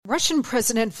Russian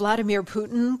President Vladimir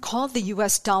Putin called the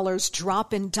U.S. dollar's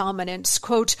drop in dominance,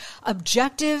 quote,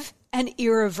 objective and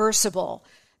irreversible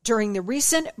during the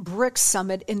recent BRICS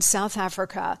summit in South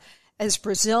Africa, as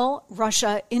Brazil,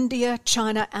 Russia, India,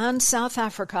 China, and South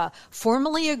Africa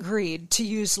formally agreed to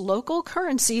use local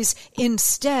currencies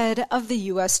instead of the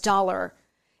U.S. dollar.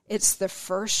 It's the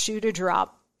first shoe to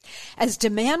drop. As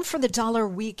demand for the dollar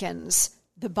weakens,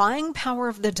 the buying power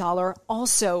of the dollar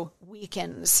also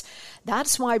weakens.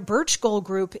 That's why Birch Gold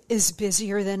Group is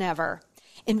busier than ever.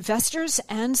 Investors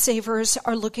and savers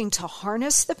are looking to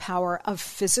harness the power of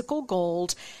physical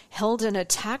gold held in a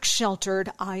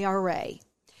tax-sheltered IRA.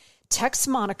 Text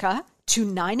Monica to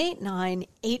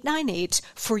 989-898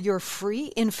 for your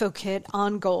free info kit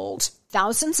on gold.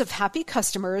 Thousands of happy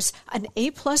customers, an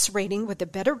A-plus rating with the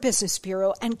Better Business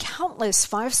Bureau, and countless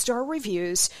 5-star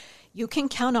reviews. You can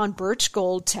count on Birch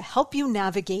Gold to help you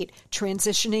navigate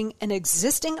transitioning an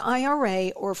existing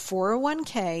IRA or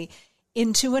 401k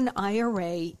into an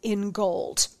IRA in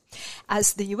gold.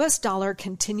 As the U.S. dollar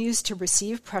continues to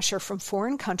receive pressure from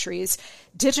foreign countries,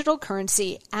 digital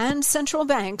currency, and central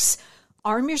banks,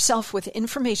 arm yourself with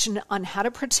information on how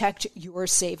to protect your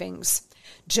savings.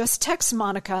 Just text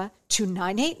Monica to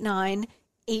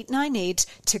 989-898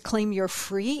 to claim your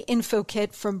free info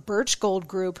kit from Birch Gold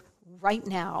Group right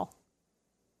now.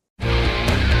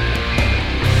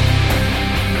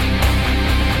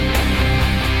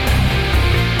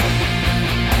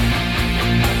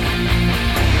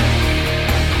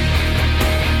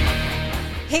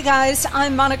 Hey guys,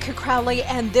 I'm Monica Crowley,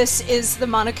 and this is the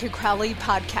Monica Crowley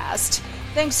Podcast.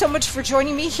 Thanks so much for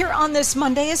joining me here on this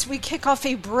Monday as we kick off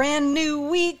a brand new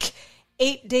week,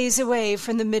 8 days away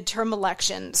from the midterm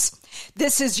elections.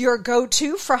 This is your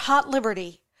go-to for hot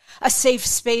liberty, a safe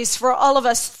space for all of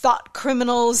us thought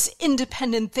criminals,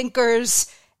 independent thinkers,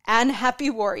 and happy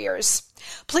warriors.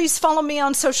 Please follow me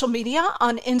on social media.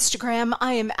 On Instagram,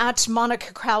 I am at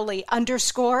Monica Crowley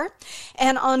 _,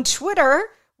 and on Twitter,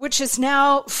 which is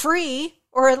now free,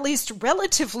 or at least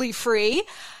relatively free,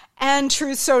 and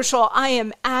Truth Social, I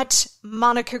am at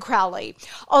Monica Crowley.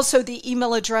 Also, the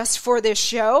email address for this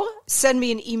show, send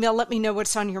me an email, let me know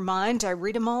what's on your mind. I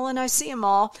read them all and I see them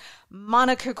all.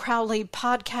 Monica Crowley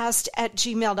Podcast at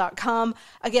gmail.com.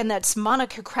 Again, that's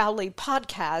Monica Crowley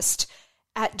Podcast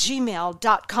at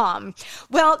gmail.com.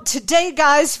 Well, today,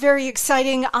 guys, very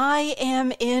exciting. I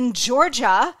am in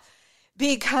Georgia,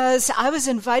 because I was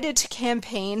invited to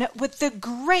campaign with the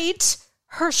great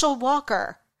Herschel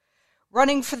Walker,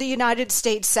 running for the United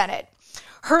States Senate.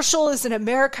 Herschel is an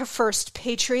America First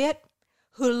patriot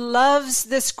who loves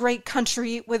this great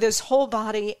country with his whole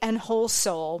body and whole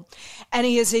soul, and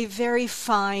he is a very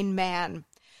fine man.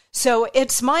 So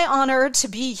it's my honor to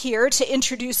be here to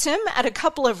introduce him at a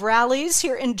couple of rallies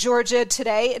here in Georgia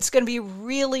today. It's going to be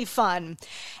really fun.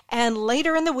 And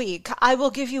later in the week, I will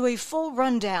give you a full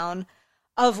rundown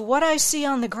of what I see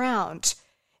on the ground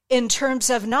in terms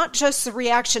of not just the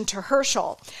reaction to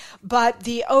Herschel, but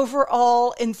the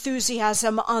overall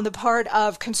enthusiasm on the part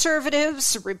of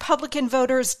conservatives, Republican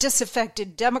voters,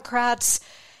 disaffected Democrats,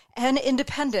 and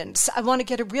independents. I want to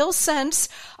get a real sense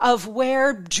of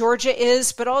where Georgia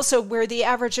is, but also where the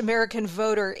average American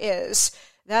voter is.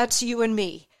 That's you and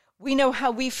me. We know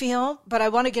how we feel, but I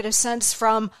want to get a sense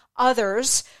from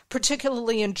others,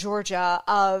 particularly in Georgia,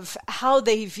 of how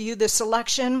they view this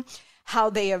election, how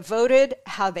they have voted,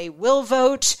 how they will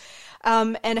vote,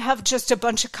 and have just a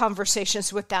bunch of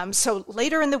conversations with them. So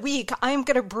later in the week, I'm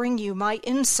going to bring you my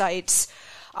insights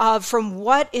from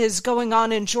what is going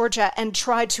on in Georgia and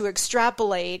try to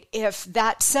extrapolate if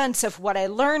that sense of what I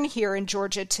learn here in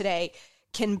Georgia today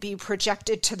can be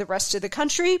projected to the rest of the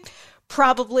country.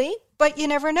 Probably, but you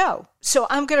never know. So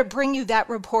I'm going to bring you that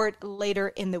report later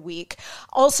in the week.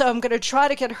 Also, I'm going to try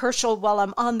to get Herschel while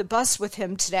I'm on the bus with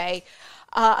him today.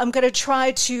 I'm going to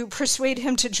try to persuade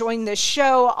him to join this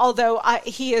show, although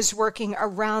he is working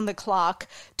around the clock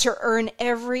to earn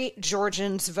every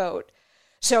Georgian's vote.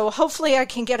 So hopefully I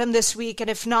can get him this week, and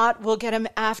if not, we'll get him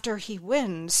after he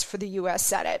wins for the U.S.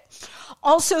 Senate.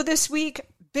 Also this week,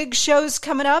 big shows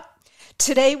coming up.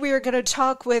 Today, we are going to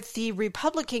talk with the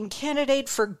Republican candidate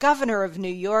for governor of New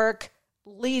York,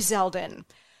 Lee Zeldin,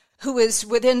 who is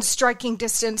within striking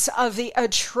distance of the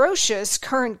atrocious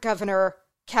current governor,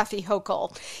 Kathy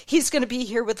Hochul. He's going to be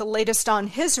here with the latest on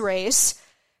his race.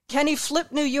 Can he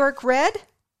flip New York red?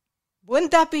 Wouldn't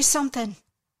that be something?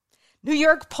 New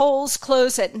York polls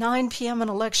close at 9 p.m. on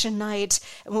election night,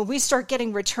 and when we start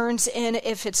getting returns in,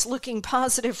 if it's looking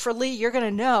positive for Lee, you're going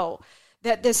to know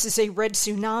that this is a red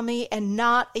tsunami and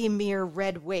not a mere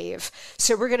red wave.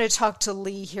 So we're going to talk to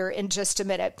Lee here in just a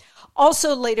minute.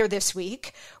 Also later this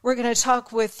week, we're going to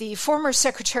talk with the former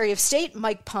Secretary of State,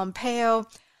 Mike Pompeo,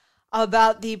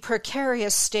 about the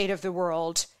precarious state of the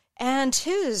world and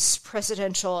his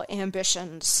presidential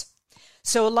ambitions.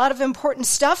 So a lot of important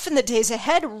stuff in the days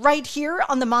ahead right here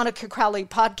on the Monica Crowley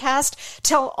podcast.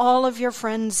 Tell all of your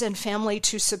friends and family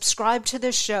to subscribe to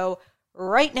this show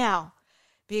right now,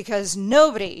 because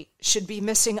nobody should be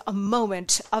missing a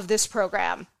moment of this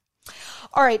program.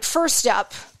 All right, first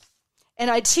up,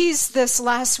 and I teased this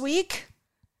last week,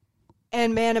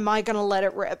 and man, am I going to let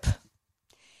it rip.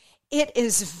 It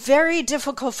is very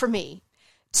difficult for me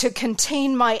to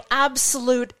contain my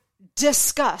absolute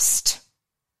disgust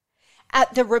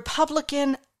at the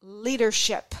Republican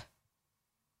leadership,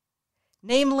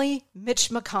 namely Mitch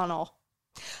McConnell,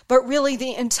 but really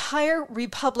the entire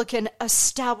Republican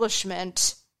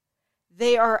establishment.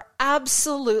 They are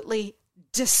absolutely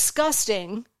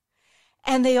disgusting,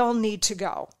 and they all need to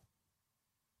go.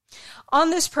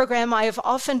 On this program, I have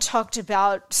often talked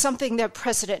about something that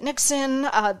President Nixon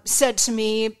said to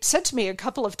me a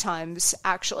couple of times,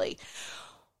 actually,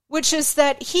 which is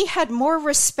that he had more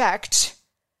respect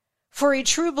for a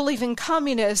true believing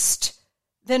communist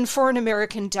than for an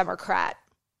American Democrat.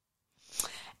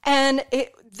 And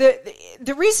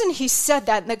the reason he said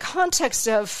that in the context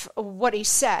of what he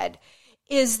said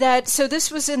is that, so this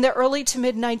was in the early to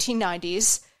mid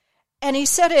 1990s, and he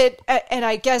said it, and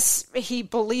I guess he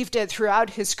believed it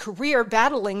throughout his career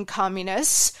battling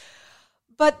communists,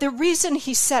 but the reason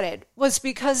he said it was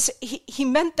because he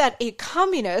meant that a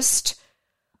communist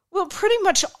will pretty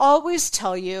much always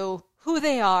tell you who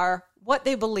they are, what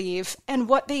they believe, and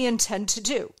what they intend to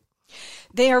do.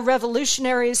 They are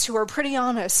revolutionaries who are pretty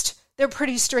honest. They're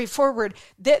pretty straightforward.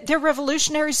 They're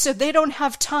revolutionaries, so they don't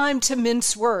have time to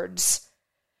mince words.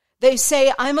 They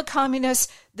say, I'm a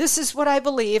communist, this is what I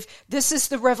believe, this is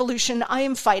the revolution I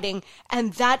am fighting,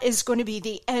 and that is going to be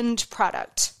the end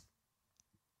product.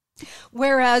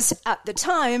 Whereas at the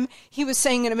time, he was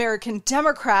saying an American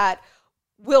Democrat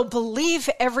will believe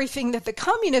everything that the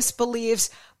communist believes,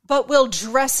 but will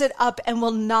dress it up and will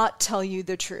not tell you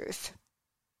the truth.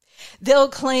 They'll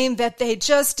claim that they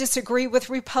just disagree with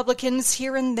Republicans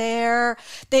here and there.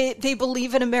 They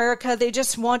believe in America. They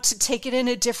just want to take it in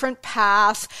a different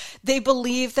path. They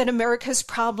believe that America's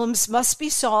problems must be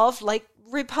solved like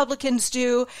Republicans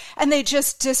do, and they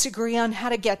just disagree on how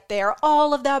to get there.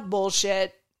 All of that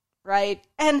bullshit, right?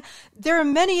 And there are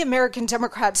many American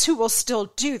Democrats who will still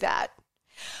do that.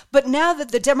 But now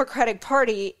that the Democratic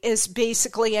Party is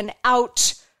basically an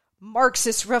out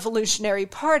Marxist revolutionary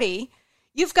party,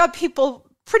 you've got people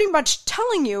pretty much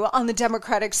telling you on the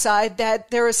Democratic side that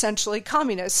they're essentially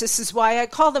communists. This is why I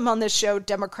call them on this show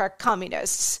Democrat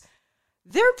communists.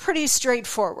 They're pretty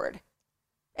straightforward.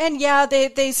 And yeah,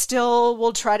 they still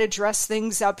will try to dress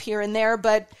things up here and there,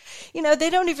 but, they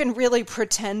don't even really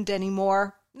pretend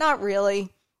anymore. Not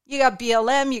really. You got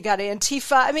BLM, you got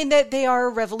Antifa. I mean, they are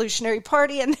a revolutionary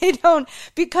party, and they don't,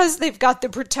 because they've got the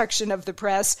protection of the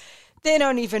press, they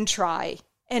don't even try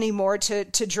anymore to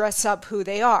dress up who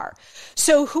they are.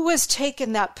 So who has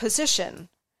taken that position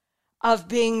of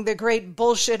being the great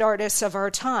bullshit artists of our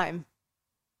time?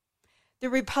 The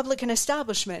Republican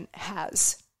establishment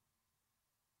has.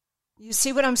 You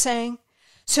see what I'm saying?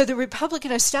 So the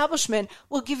Republican establishment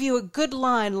will give you a good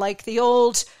line like the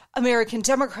old American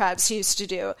Democrats used to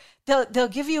do. They'll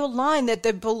give you a line that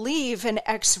they believe in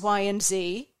X, Y, and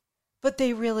Z, but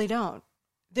they really don't.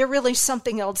 They're really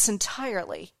something else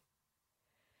entirely.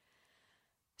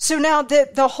 So now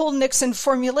the whole Nixon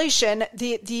formulation,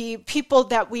 the people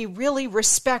that we really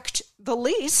respect the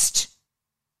least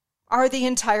are the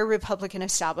entire Republican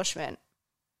establishment.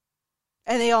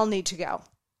 And they all need to go.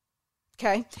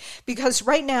 Okay? Because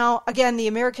right now, again, the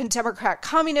American Democrat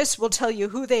communists will tell you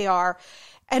who they are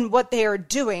and what they are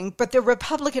doing, but the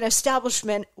Republican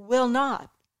establishment will not.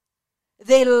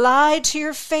 They lie to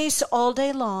your face all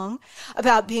day long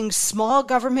about being small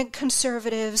government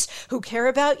conservatives who care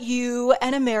about you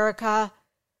and America,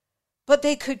 but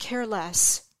they could care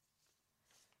less.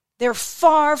 They're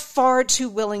far, far too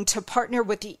willing to partner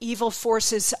with the evil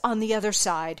forces on the other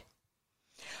side,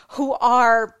 who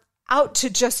are out to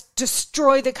just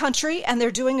destroy the country, and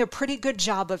they're doing a pretty good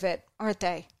job of it, aren't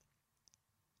they?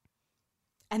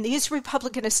 And these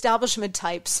Republican establishment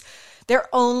types, they're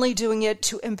only doing it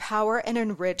to empower and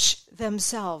enrich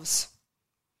themselves.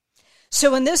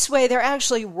 So in this way, they're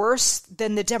actually worse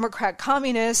than the Democrat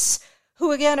communists,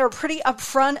 who again are pretty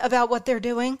upfront about what they're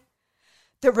doing.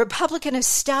 The Republican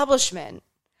establishment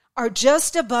are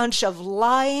just a bunch of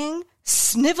lying,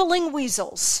 sniveling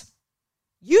weasels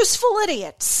useful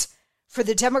idiots for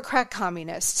the Democrat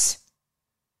communists.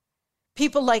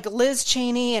 People like Liz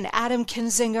Cheney and Adam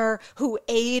Kinzinger, who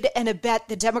aid and abet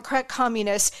the Democrat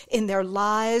communists in their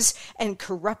lies and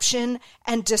corruption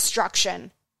and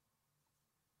destruction.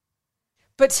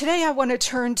 But today I want to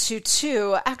turn to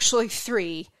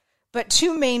three, but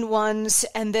two main ones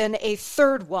and then a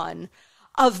third one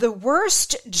of the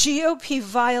worst GOP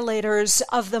violators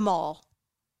of them all.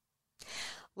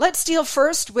 Let's deal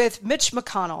first with Mitch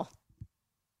McConnell,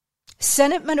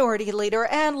 Senate Minority Leader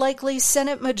and likely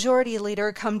Senate Majority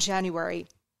Leader come January.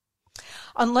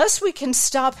 Unless we can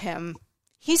stop him,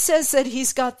 he says that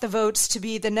he's got the votes to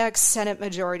be the next Senate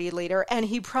Majority Leader, and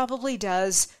he probably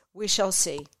does. We shall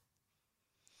see.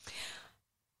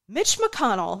 Mitch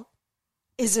McConnell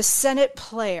is a Senate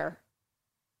player,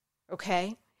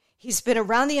 okay? He's been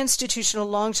around the institution a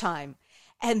long time,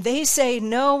 and they say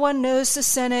no one knows the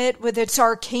Senate with its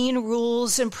arcane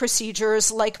rules and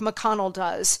procedures like McConnell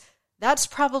does. That's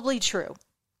probably true.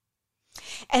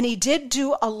 And he did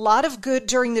do a lot of good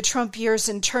during the Trump years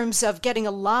in terms of getting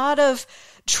a lot of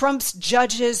Trump's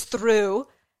judges through,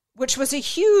 which was a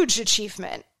huge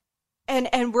achievement.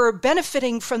 And we're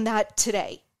benefiting from that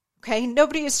today. Okay,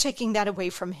 nobody is taking that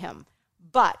away from him.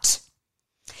 But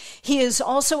he is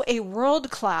also a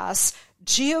world-class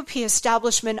GOP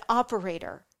establishment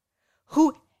operator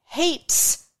who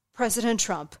hates President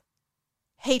Trump,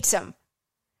 hates him.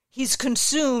 He's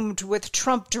consumed with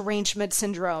Trump derangement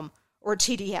syndrome, or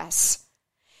TDS.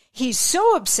 He's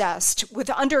so obsessed with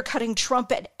undercutting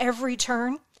Trump at every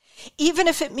turn, even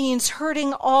if it means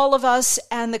hurting all of us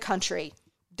and the country.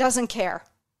 Doesn't care.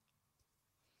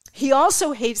 He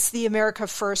also hates the America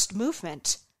First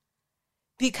movement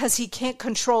because he can't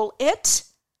control it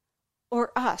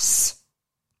or us.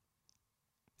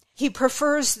 He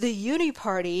prefers the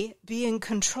Uniparty be in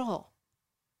control,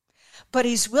 but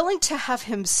he's willing to have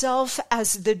himself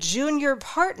as the junior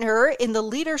partner in the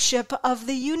leadership of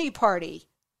the Uniparty.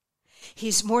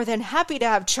 He's more than happy to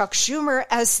have Chuck Schumer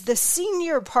as the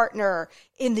senior partner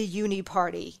in the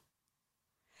Uniparty.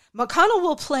 McConnell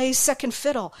will play second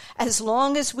fiddle as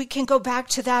long as we can go back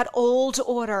to that old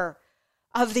order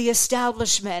of the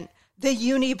establishment, the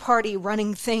Uniparty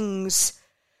running things,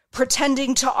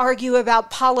 pretending to argue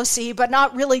about policy but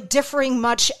not really differing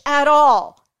much at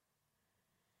all,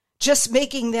 just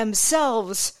making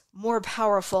themselves more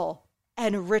powerful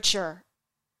and richer.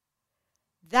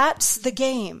 That's the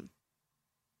game.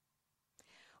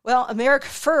 Well, America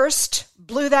First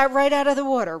blew that right out of the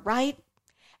water, right?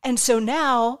 And so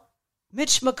now,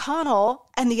 Mitch McConnell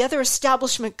and the other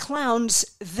establishment clowns,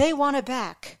 they want it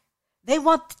back. They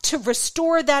want to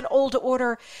restore that old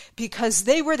order because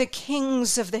they were the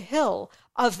kings of the hill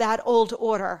of that old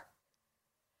order.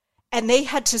 And they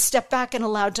had to step back and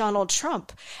allow Donald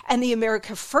Trump and the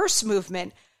America First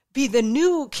movement be the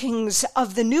new kings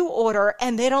of the new order,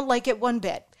 and they don't like it one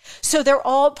bit. So they're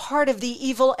all part of the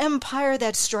evil empire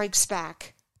that strikes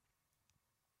back.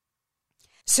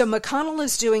 So McConnell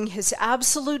is doing his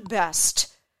absolute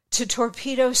best to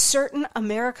torpedo certain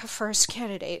America First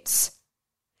candidates.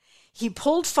 He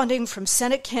pulled funding from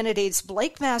Senate candidates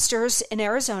Blake Masters in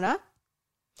Arizona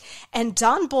and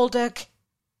Don Bolduc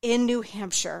in New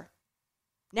Hampshire.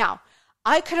 Now,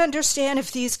 I could understand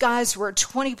if these guys were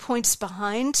 20 points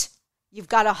behind. You've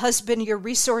got to husband your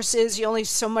resources. You only have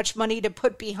so much money to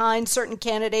put behind certain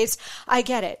candidates. I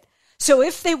get it. So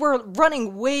if they were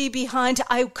running way behind,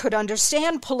 I could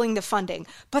understand pulling the funding,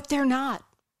 but they're not.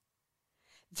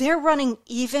 They're running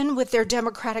even with their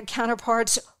Democratic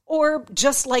counterparts or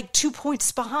just like 2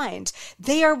 points behind.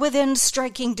 They are within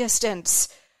striking distance.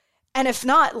 And if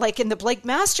not, like in the Blake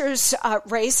Masters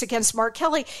race against Mark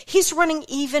Kelly, he's running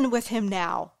even with him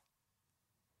now.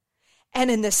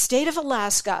 And in the state of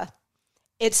Alaska,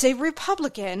 it's a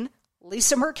Republican,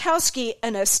 Lisa Murkowski,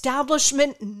 an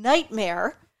establishment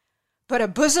nightmare, but a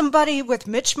bosom buddy with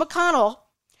Mitch McConnell,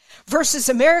 versus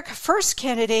America First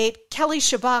candidate Kelly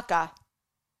Tshibaka.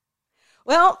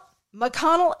 Well,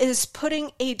 McConnell is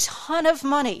putting a ton of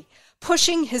money,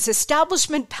 pushing his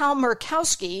establishment pal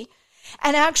Murkowski,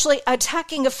 and actually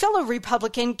attacking a fellow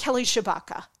Republican, Kelly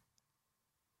Tshibaka.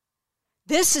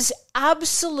 This is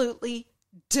absolutely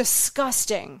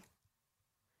disgusting.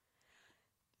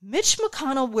 Mitch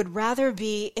McConnell would rather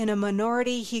be in a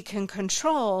minority he can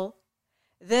control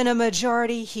than a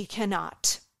majority he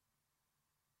cannot.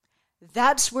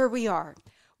 That's where we are,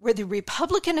 where the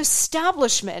Republican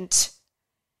establishment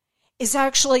is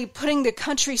actually putting the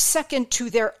country second to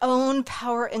their own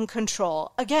power and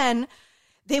control. Again,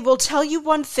 they will tell you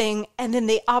one thing and then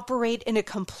they operate in a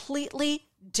completely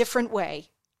different way.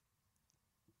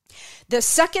 The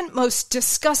second most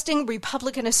disgusting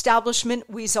Republican establishment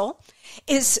weasel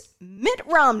is Mitt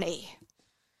Romney.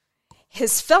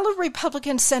 His fellow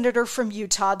Republican senator from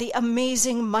Utah, the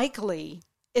amazing Mike Lee,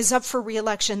 is up for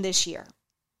re-election this year.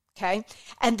 Okay?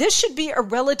 And this should be a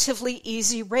relatively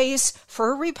easy race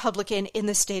for a Republican in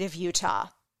the state of Utah.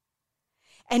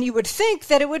 And you would think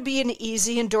that it would be an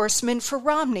easy endorsement for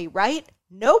Romney, right?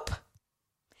 Nope.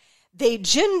 They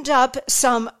ginned up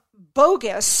some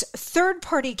bogus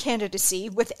third-party candidacy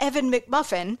with Evan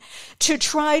McMuffin to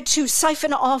try to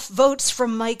siphon off votes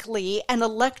from Mike Lee and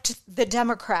elect the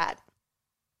Democrat.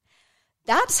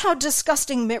 That's how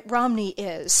disgusting Mitt Romney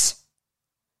is.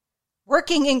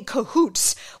 Working in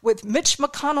cahoots with Mitch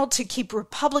McConnell to keep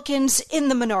Republicans in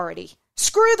the minority.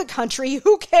 Screw the country.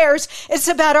 Who cares? It's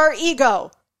about our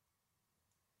ego.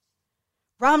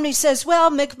 Romney says,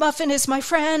 well, McMuffin is my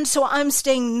friend, so I'm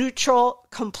staying neutral.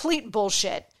 Complete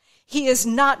bullshit. He is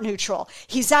not neutral.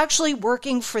 He's actually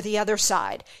working for the other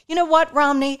side. You know what,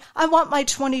 Romney? I want my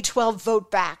 2012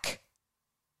 vote back.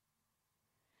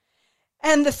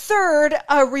 And the third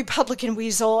Republican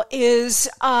weasel is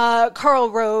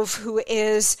Karl Rove, who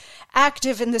is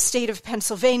active in the state of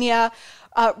Pennsylvania,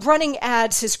 running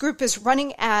ads. His group is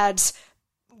running ads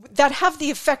that have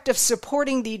the effect of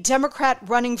supporting the Democrat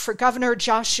running for governor,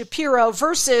 Josh Shapiro,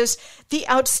 versus the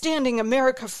outstanding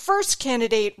America First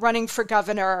candidate running for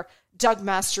governor, Doug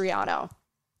Mastriano.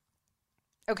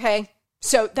 Okay?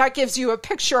 So that gives you a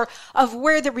picture of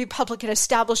where the Republican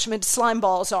establishment slime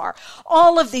balls are.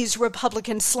 All of these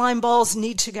Republican slime balls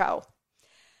need to go.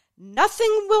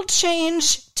 Nothing will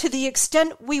change to the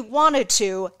extent we want it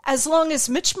to as long as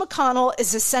Mitch McConnell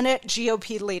is a Senate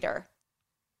GOP leader.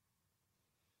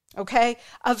 Okay?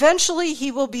 Eventually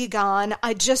he will be gone.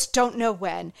 I just don't know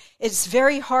when. It's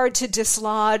very hard to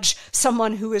dislodge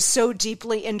someone who is so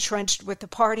deeply entrenched with the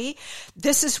party.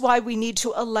 This is why we need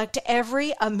to elect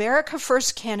every America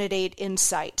First candidate in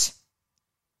sight.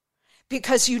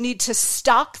 Because you need to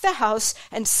stock the House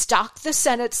and stock the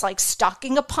Senate. It's like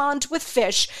stocking a pond with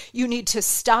fish. You need to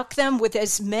stock them with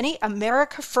as many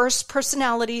America First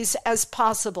personalities as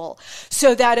possible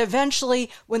so that eventually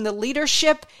when the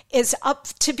leadership is up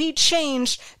to be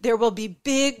changed, there will be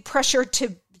big pressure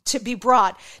to be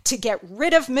brought to get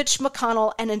rid of Mitch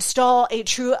McConnell and install a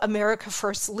true America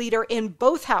First leader in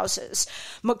both houses.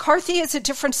 McCarthy is a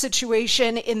different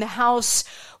situation in the House.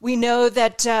 We know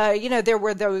that, there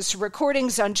were those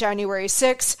recordings on January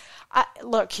 6th.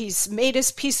 Look, he's made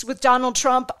his peace with Donald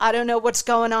Trump. I don't know what's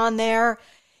going on there.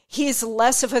 He's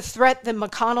less of a threat than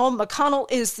McConnell.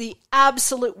 McConnell is the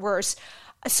absolute worst.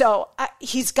 So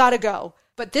he's got to go.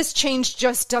 But this change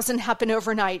just doesn't happen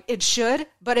overnight. It should,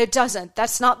 but it doesn't.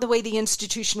 That's not the way the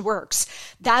institution works.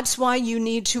 That's why you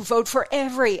need to vote for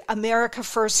every America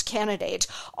First candidate.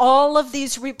 All of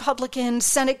these Republican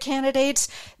Senate candidates,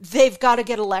 they've got to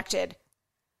get elected.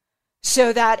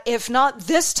 So that if not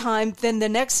this time, then the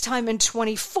next time in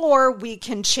 24, we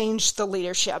can change the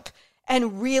leadership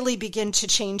and really begin to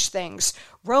change things.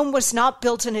 Rome was not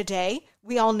built in a day.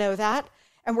 We all know that.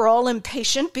 And we're all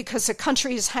impatient because the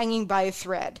country is hanging by a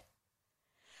thread.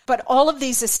 But all of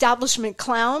these establishment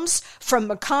clowns, from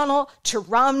McConnell to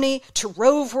Romney to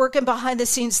Rove working behind the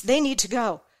scenes, they need to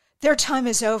go. Their time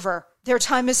is over. Their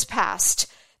time is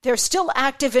past. They're still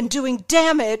active and doing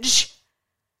damage,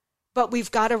 but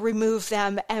we've got to remove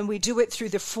them, and we do it through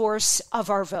the force of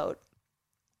our vote.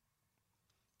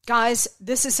 Guys,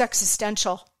 this is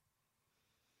existential.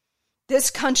 This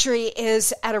country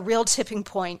is at a real tipping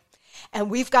point.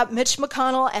 And we've got Mitch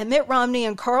McConnell and Mitt Romney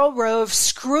and Karl Rove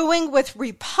screwing with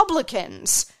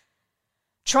Republicans,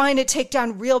 trying to take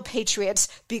down real patriots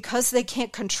because they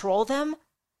can't control them?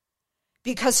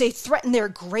 Because they threaten their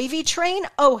gravy train?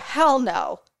 Oh, hell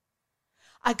no.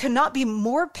 I could not be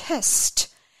more pissed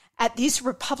at these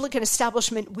Republican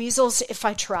establishment weasels if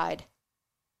I tried.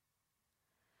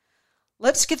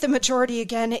 Let's get the majority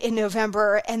again in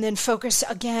November and then focus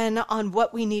again on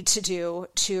what we need to do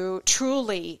to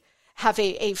truly have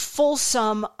a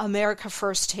fulsome America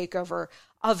First takeover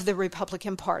of the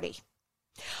Republican Party.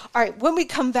 All right, when we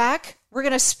come back, we're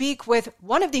going to speak with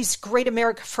one of these great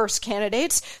America First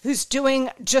candidates who's doing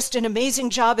just an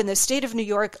amazing job in the state of New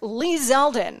York, Lee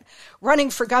Zeldin, running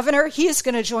for governor. He is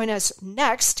going to join us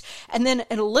next. And then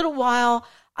in a little while,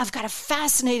 I've got a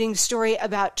fascinating story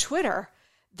about Twitter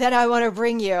that I want to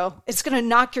bring you. It's going to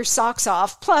knock your socks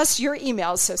off, plus your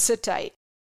emails, so sit tight.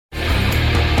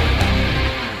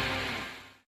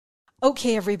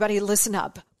 Okay, everybody, listen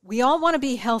up. We all want to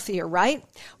be healthier, right?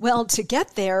 Well, to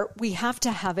get there, we have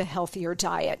to have a healthier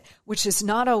diet, which is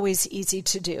not always easy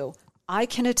to do. I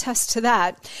can attest to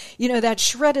that. You know, that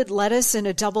shredded lettuce in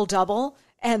a double-double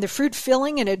and the fruit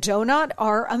filling in a donut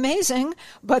are amazing,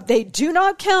 but they do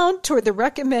not count toward the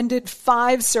recommended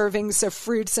 5 servings of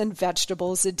fruits and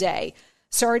vegetables a day.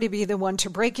 Sorry to be the one to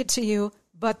break it to you,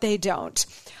 but they don't.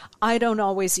 I don't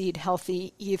always eat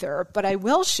healthy either, but I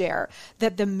will share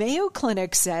that the Mayo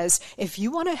Clinic says if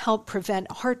you want to help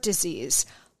prevent heart disease,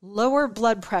 lower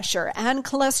blood pressure, and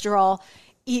cholesterol,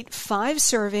 eat 5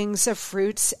 servings of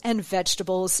fruits and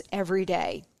vegetables every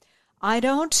day. I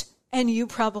don't, and you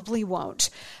probably won't.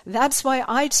 That's why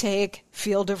I take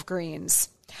Field of Greens.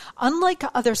 Unlike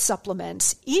other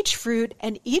supplements, each fruit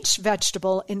and each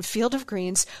vegetable in Field of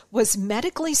Greens was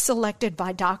medically selected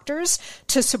by doctors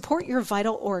to support your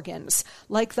vital organs,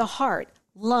 like the heart,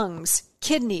 lungs,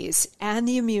 kidneys, and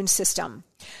the immune system.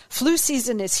 Flu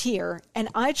season is here, and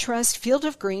I trust Field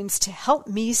of Greens to help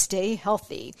me stay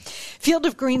healthy. Field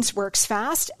of Greens works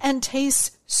fast and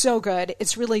tastes so good.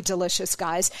 It's really delicious,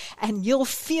 guys, and you'll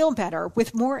feel better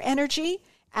with more energy,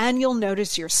 and you'll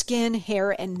notice your skin,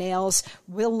 hair, and nails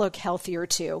will look healthier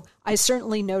too. I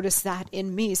certainly noticed that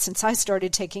in me since I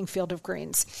started taking Field of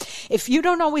Greens. If you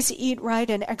don't always eat right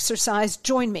and exercise,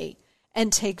 join me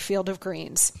and take Field of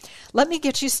Greens. Let me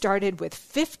get you started with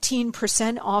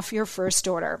 15% off your first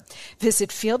order.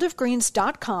 Visit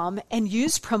fieldofgreens.com and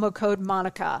use promo code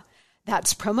Monica.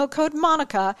 That's promo code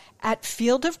Monica at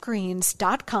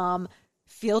fieldofgreens.com,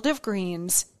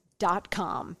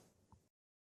 fieldofgreens.com.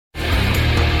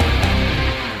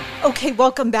 Okay,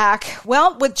 welcome back.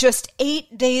 Well, with just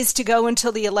 8 days to go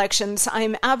until the elections,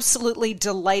 I'm absolutely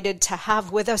delighted to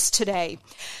have with us today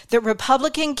the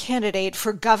Republican candidate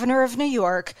for governor of New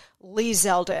York, Lee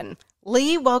Zeldin.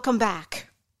 Lee, welcome back.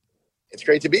 It's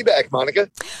great to be back,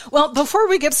 Monica. Well, before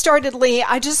we get started, Lee,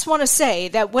 I just want to say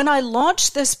that when I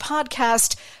launched this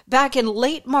podcast back in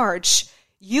late March,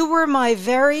 you were my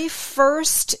very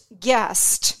first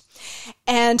guest.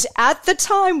 And at the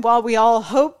time, while we all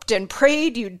hoped and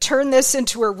prayed you'd turn this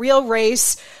into a real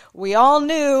race, we all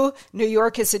knew New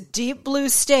York is a deep blue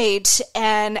state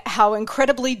and how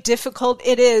incredibly difficult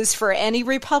it is for any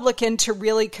Republican to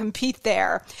really compete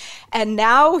there. And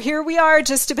now here we are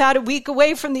just about a week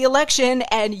away from the election,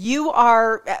 and you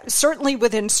are certainly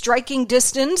within striking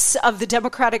distance of the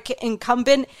Democratic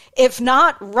incumbent, if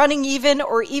not running even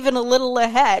or even a little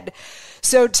ahead.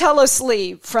 So tell us,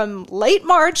 Lee, from late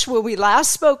March, when we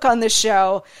last spoke on the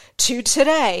show, to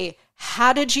today,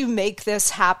 how did you make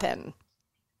this happen?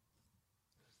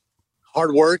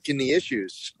 Hard work and the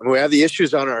issues. I mean, we have the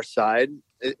issues on our side.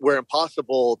 We're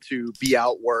impossible to be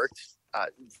outworked,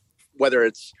 whether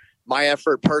it's my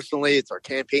effort personally, it's our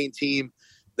campaign team.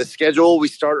 The schedule, we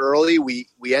start early, we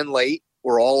end late.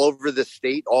 We're all over the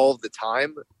state all of the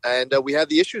time, and we have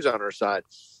the issues on our side.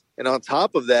 And on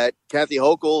top of that, Kathy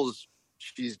Hochul's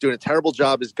she's doing a terrible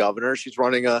job as governor. She's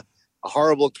running a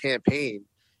horrible campaign,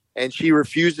 and she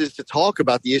refuses to talk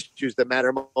about the issues that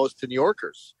matter most to New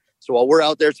Yorkers. So while we're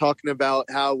out there talking about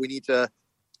how we need to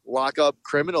lock up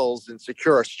criminals and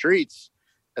secure our streets,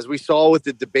 as we saw with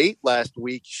the debate last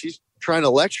week, she's trying to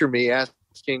lecture me,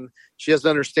 asking she doesn't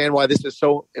understand why this is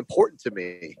so important to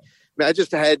me. I mean, I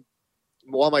just had,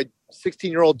 while my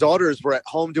 16-year-old daughters were at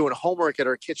home doing homework at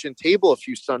our kitchen table a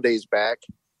few Sundays back,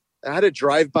 I had a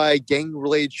drive-by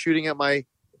gang-related shooting at my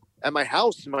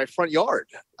house in my front yard.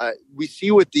 We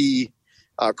see what the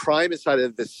crime inside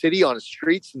of the city on the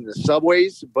streets and the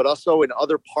subways, but also in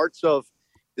other parts of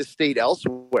the state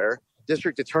elsewhere.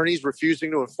 District attorneys refusing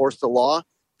to enforce the law,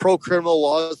 pro-criminal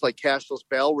laws like cashless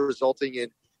bail resulting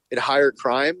in higher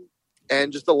crime,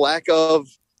 and just a lack of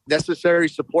necessary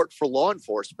support for law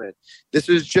enforcement. This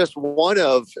is just one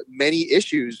of many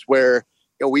issues where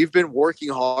we've been working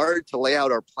hard to lay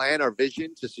out our plan, our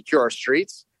vision to secure our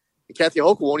streets. And Kathy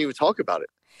Hochul won't even talk about it.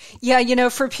 Yeah,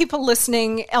 for people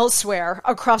listening elsewhere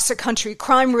across the country,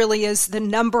 crime really is the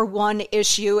number one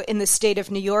issue in the state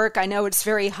of New York. I know it's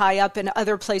very high up in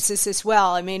other places as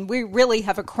well. I mean, we really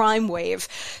have a crime wave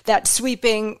that's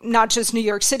sweeping not just New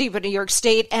York City, but New York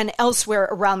State and elsewhere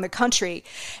around the country.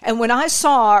 And when I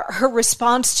saw her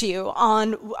response to you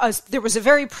on, there was a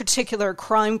very particular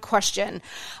crime question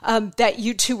that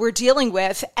you two were dealing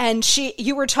with, and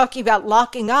you were talking about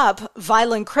locking up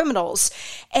violent criminals,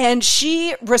 and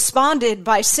she responded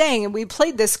by saying, and we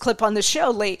played this clip on the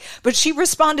show, Lee, but she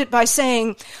responded by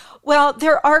saying, well,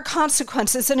 there are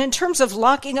consequences. And in terms of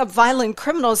locking up violent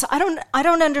criminals, I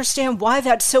don't understand why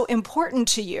that's so important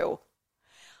to you.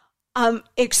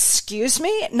 Excuse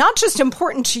me? Not just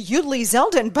important to you, Lee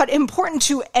Zeldin, but important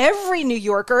to every New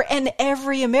Yorker and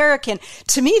every American.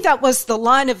 To me, that was the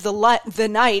line of the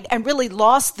night and really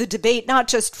lost the debate, not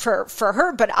just for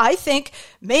her, but I think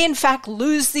may in fact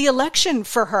lose the election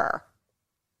for her.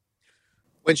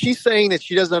 When she's saying that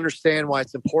she doesn't understand why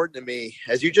it's important to me,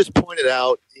 as you just pointed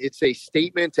out, it's a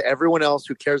statement to everyone else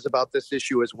who cares about this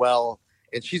issue as well.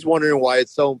 And she's wondering why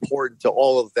it's so important to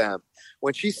all of them.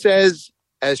 When she says,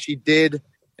 as she did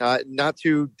not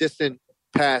too distant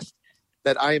past,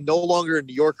 that I am no longer a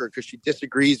New Yorker because she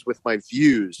disagrees with my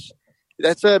views,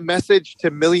 that's a message to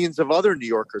millions of other New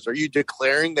Yorkers. Are you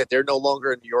declaring that they're no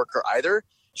longer a New Yorker either?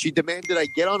 She demanded I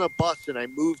get on a bus and I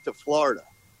move to Florida.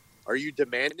 Are you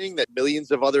demanding that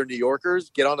millions of other New Yorkers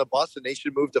get on a bus and they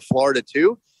should move to Florida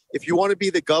too? If you want to be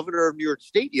the governor of New York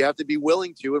State, you have to be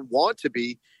willing to and want to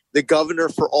be the governor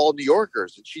for all New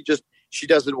Yorkers. And she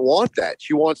doesn't want that.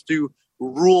 She wants to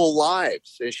rule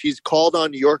lives. And she's called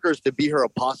on New Yorkers to be her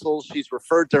apostles. She's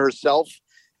referred to herself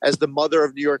as the mother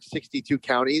of New York's 62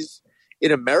 counties.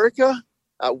 In America,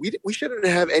 we shouldn't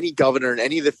have any governor in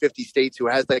any of the 50 states who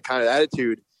has that kind of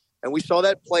attitude. And we saw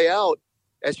that play out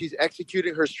as she's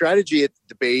executing her strategy at the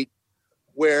debate,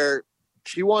 where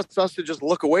she wants us to just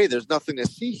look away. There's nothing to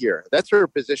see here. That's her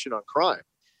position on crime.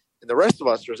 And the rest of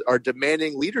us are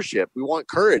demanding leadership. We want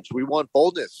courage. We want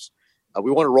boldness. We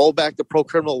want to roll back the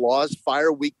pro-criminal laws,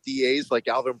 fire weak DAs like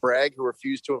Alvin Bragg who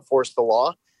refuse to enforce the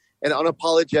law, and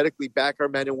unapologetically back our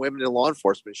men and women in law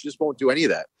enforcement. She just won't do any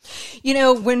of that. You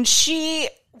know, when she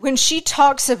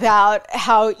talks about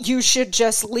how you should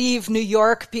just leave New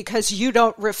York because you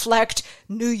don't reflect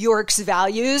New York's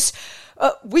values,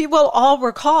 we will all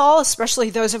recall, especially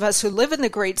those of us who live in the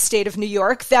great state of New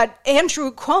York, that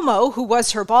Andrew Cuomo, who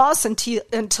was her boss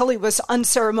until he was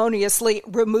unceremoniously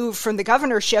removed from the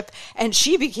governorship and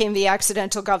she became the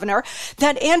accidental governor,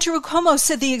 that Andrew Cuomo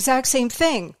said the exact same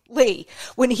thing. Lee,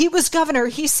 when he was governor,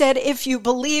 he said, if you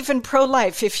believe in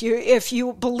pro-life, if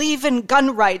you believe in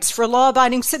gun rights for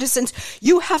law-abiding citizens,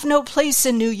 you have no place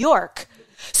in New York.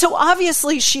 So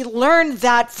obviously she learned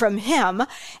that from him.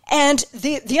 And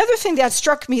the other thing that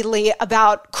struck me, Lee,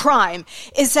 about crime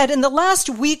is that in the last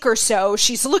week or so,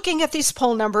 she's looking at these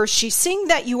poll numbers, she's seeing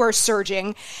that you are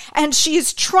surging, and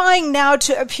she's trying now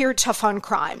to appear tough on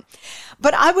crime.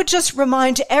 But I would just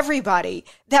remind everybody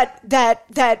that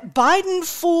Biden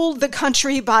fooled the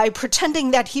country by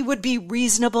pretending that he would be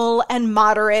reasonable and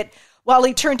moderate, while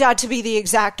he turned out to be the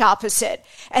exact opposite.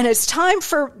 And it's time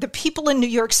for the people in New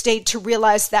York State to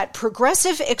realize that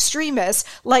progressive extremists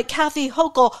like Kathy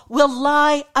Hochul will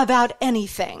lie about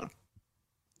anything.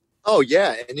 Oh,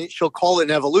 yeah. And she'll call it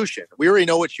an evolution. We already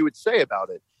know what she would say about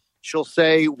it. She'll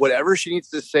say whatever she needs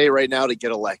to say right now to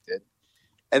get elected.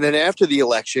 And then after the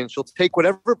election, she'll take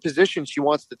whatever position she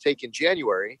wants to take in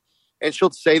January, and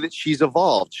she'll say that she's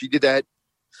evolved. She did that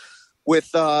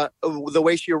with the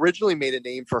way she originally made a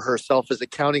name for herself as a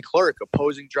county clerk,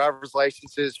 opposing driver's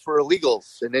licenses for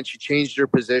illegals. And then she changed her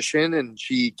position and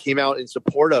she came out in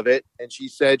support of it. And she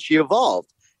said she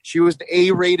evolved. She was an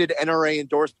A-rated NRA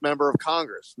endorsed member of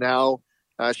Congress. Now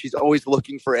she's always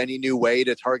looking for any new way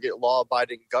to target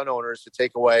law-abiding gun owners to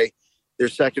take away their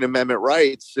Second Amendment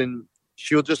rights. And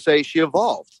she'll just say she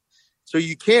evolved. So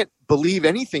you can't believe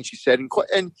anything she said. And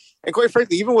quite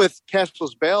frankly, even with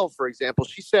cashless bail, for example,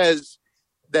 she says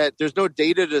that there's no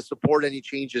data to support any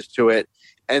changes to it,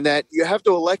 and that you have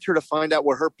to elect her to find out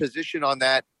what her position on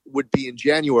that would be in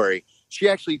January. She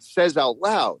actually says out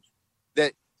loud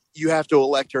that you have to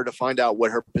elect her to find out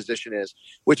what her position is,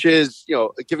 which is,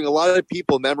 giving a lot of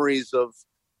people memories of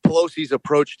Pelosi's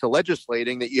approach to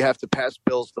legislating, that you have to pass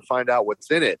bills to find out what's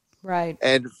in it. Right.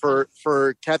 And for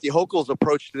Kathy Hochul's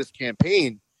approach to this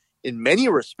campaign, in many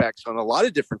respects, on a lot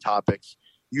of different topics,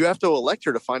 you have to elect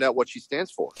her to find out what she stands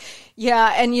for.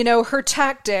 Yeah, and her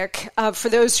tactic, for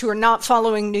those who are not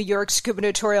following New York's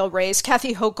gubernatorial race,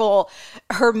 Kathy Hochul,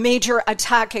 her major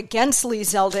attack against Lee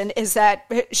Zeldin is that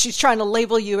she's trying to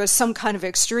label you as some kind of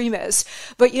extremist.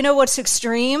 But you know what's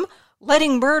extreme?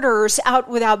 Letting murderers out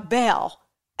without bail.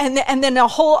 And then a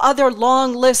whole other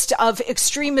long list of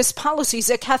extremist policies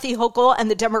that Kathy Hochul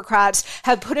and the Democrats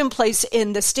have put in place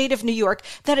in the state of New York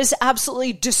that has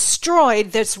absolutely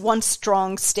destroyed this once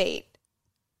strong state.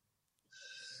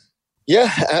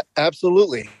 Yeah,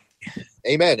 absolutely.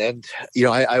 Amen. And,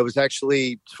 I was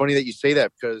actually, it's funny that you say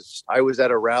that, because I was at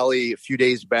a rally a few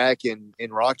days back in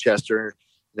Rochester,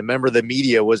 and a member of the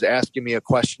media was asking me a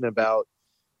question about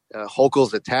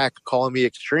Hochul's attack, calling me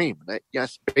extreme. And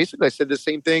basically I said the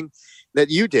same thing that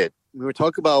you did. We were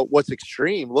talking about what's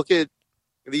extreme. Look at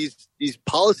these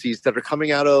policies that are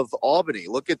coming out of Albany.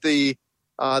 Look at the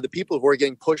people who are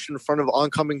getting pushed in front of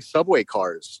oncoming subway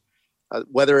cars.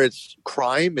 Whether it's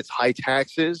crime, it's high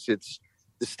taxes, it's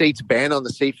the state's ban on the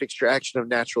safe extraction of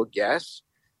natural gas.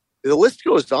 The list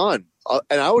goes on.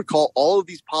 And I would call all of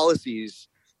these policies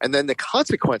and then the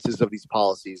consequences of these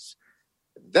policies,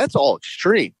 that's all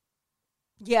extreme.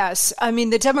 Yes. I mean,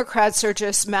 the Democrats are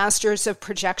just masters of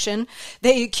projection.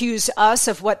 They accuse us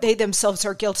of what they themselves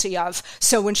are guilty of.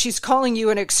 So when she's calling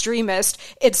you an extremist,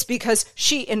 it's because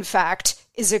she, in fact,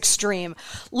 is extreme.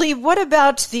 Lee, what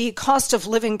about the cost of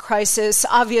living crisis?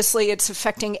 Obviously, it's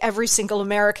affecting every single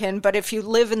American, but if you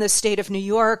live in the state of New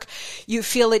York, you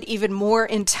feel it even more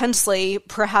intensely,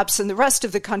 perhaps in the rest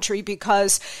of the country,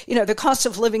 because, the cost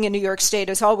of living in New York State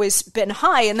has always been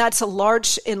high, and that's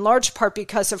in large part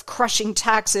because of crushing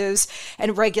taxes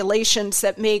and regulations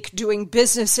that make doing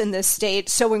business in this state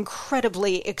so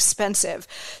incredibly expensive.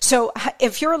 So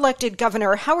if you're elected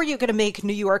governor, how are you going to make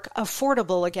New York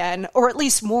affordable again, or at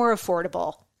least more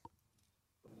affordable?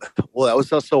 Well, that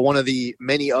was also one of the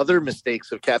many other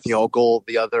mistakes of Kathy Hochul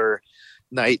the other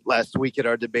night last week at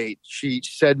our debate. She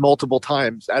said multiple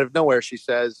times out of nowhere, she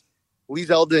says, Lee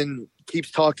Zeldin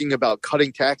keeps talking about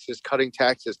cutting taxes, cutting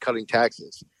taxes, cutting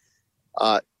taxes.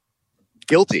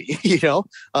 Guilty,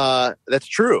 that's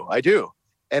true. I do.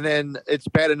 And then it's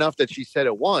bad enough that she said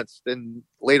it once. Then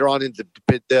later on in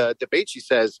the debate, she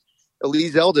says,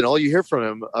 Lee Zeldin, all you hear from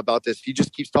him about this, he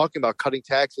just keeps talking about cutting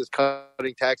taxes,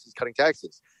 cutting taxes, cutting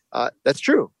taxes. That's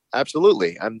true.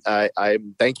 Absolutely. I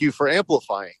thank you for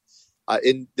amplifying.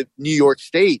 In the New York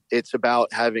State, it's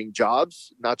about having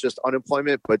jobs, not just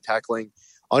unemployment, but tackling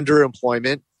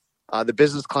underemployment. The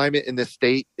business climate in this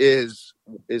state is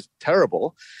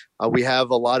terrible. We have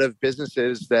a lot of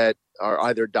businesses that are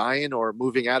either dying or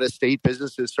moving out of state.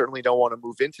 Businesses certainly don't want to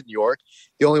move into New York.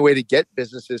 The only way to get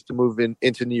businesses to move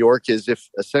into New York is if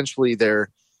essentially they're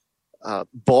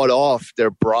bought off,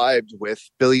 they're bribed with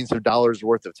billions of dollars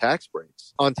worth of tax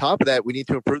breaks. On top of that, we need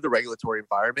to improve the regulatory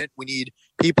environment. We need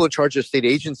people in charge of state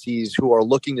agencies who are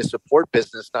looking to support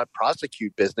business, not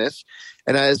prosecute business.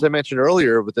 And as I mentioned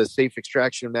earlier, with the safe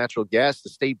extraction of natural gas, the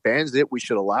state bans it. We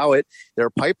should allow it. There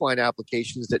are pipeline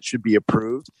applications that should be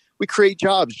approved. We create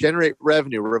jobs, generate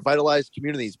revenue, revitalize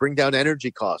communities, bring down energy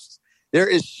costs. There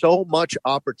is so much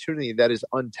opportunity that is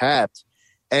untapped.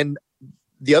 And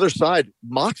the other side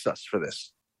mocks us for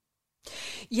this.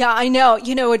 Yeah, I know.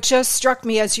 It just struck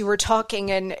me as you were talking,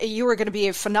 and you were going to be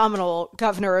a phenomenal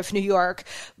governor of New York.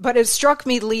 But it struck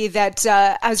me, Lee, that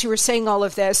as you were saying all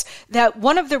of this, that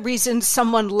one of the reasons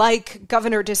someone like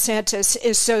Governor DeSantis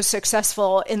is so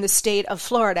successful in the state of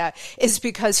Florida is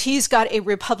because he's got a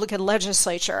Republican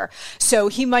legislature. So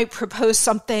he might propose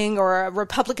something, or a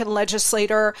Republican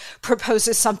legislator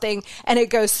proposes something, and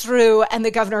it goes through, and the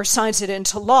governor signs it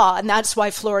into law. And that's why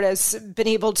Florida's been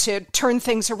able to turn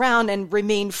things around and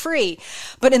remain free.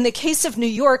 But in the case of New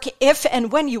York, if and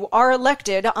when you are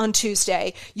elected on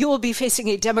Tuesday, you will be facing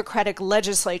a Democratic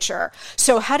legislature.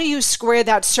 So how do you square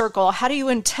that circle? How do you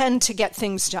intend to get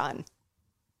things done?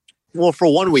 Well,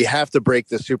 for one, we have to break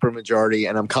the supermajority,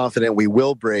 and I'm confident we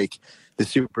will break the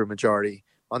supermajority.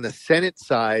 On the Senate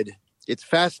side, it's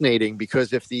fascinating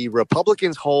because if the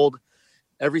Republicans hold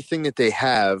everything that they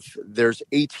have, there's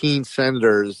 18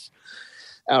 senators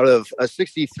out of a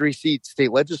 63-seat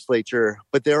state legislature,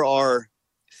 but there are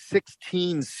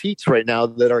 16 seats right now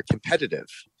that are competitive.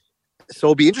 So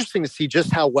it'll be interesting to see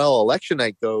just how well election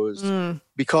night goes,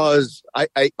 because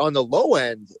I on the low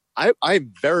end,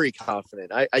 I'm very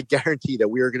confident. I guarantee that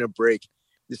we are going to break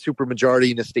the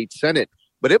supermajority in the state Senate.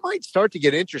 But it might start to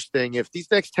get interesting if these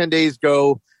next 10 days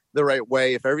go the right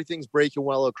way, if everything's breaking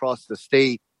well across the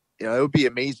state. It would be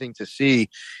amazing to see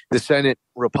the Senate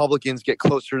Republicans get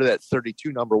closer to that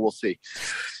 32 number. We'll see.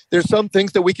 There's some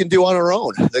things that we can do on our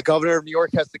own. The governor of New York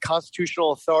has the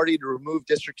constitutional authority to remove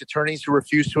district attorneys who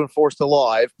refuse to enforce the law.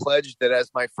 I've pledged that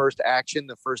as my first action,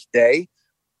 the first day,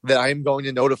 that I am going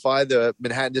to notify the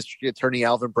Manhattan District Attorney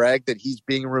Alvin Bragg that he's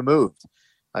being removed.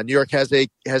 New York has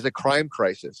a crime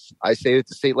crisis. I say that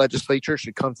the state legislature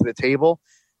should come to the table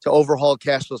to overhaul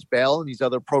cashless bail and these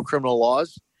other pro-criminal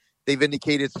laws. They've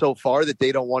indicated so far that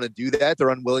they don't want to do that. They're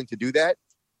unwilling to do that.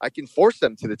 I can force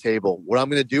them to the table. What I'm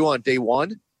going to do on day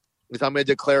one is I'm going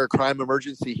to declare a crime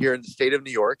emergency here in the state of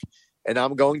New York, and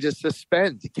I'm going to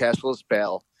suspend cashless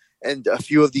bail and a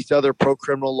few of these other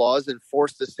pro-criminal laws and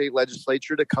force the state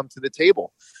legislature to come to the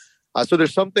table. So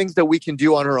there's some things that we can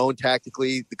do on our own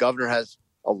tactically. The governor has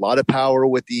a lot of power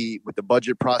with the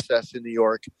budget process in New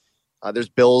York. There's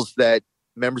bills that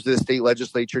members of the state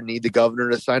legislature need the governor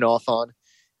to sign off on.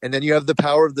 And then you have the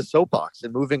power of the soapbox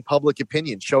and moving public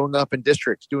opinion, showing up in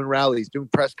districts, doing rallies, doing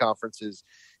press conferences,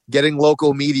 getting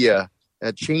local media,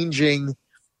 changing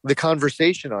the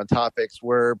conversation on topics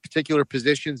where particular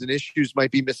positions and issues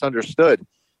might be misunderstood.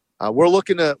 We're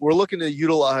looking to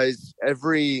utilize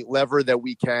every lever that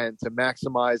we can to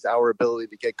maximize our ability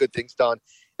to get good things done.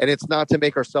 And it's not to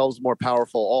make ourselves more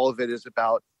powerful. All of it is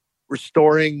about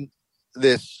restoring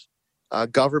this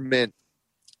government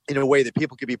in a way that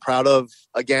people can be proud of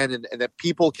again, and that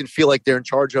people can feel like they're in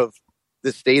charge of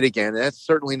the state again. And that's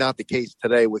certainly not the case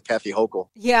today with Kathy Hochul.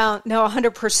 Yeah, no,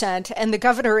 100%. And the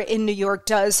governor in New York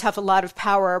does have a lot of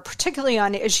power, particularly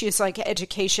on issues like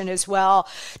education as well.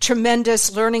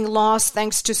 Tremendous learning loss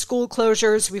thanks to school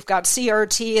closures. We've got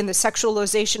CRT and the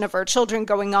sexualization of our children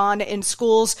going on in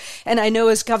schools. And I know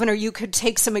as governor, you could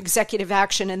take some executive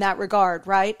action in that regard,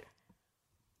 right?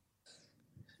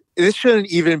 This shouldn't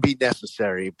even be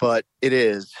necessary, but it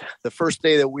is. The first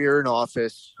day that we are in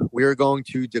office, we are going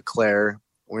to declare,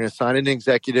 we're going to sign an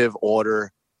executive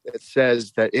order that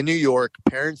says that in New York,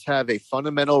 parents have a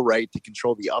fundamental right to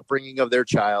control the upbringing of their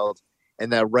child,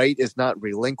 and that right is not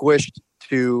relinquished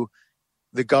to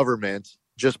the government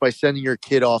just by sending your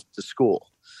kid off to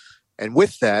school. And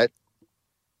with that,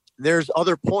 there's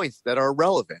other points that are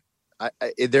relevant.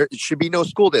 There should be no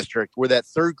school district where that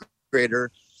third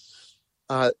grader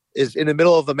is in the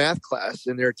middle of a math class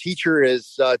and their teacher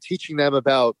is teaching them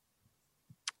about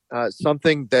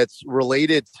something that's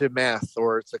related to math,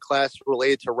 or it's a class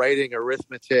related to writing,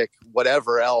 arithmetic,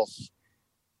 whatever else.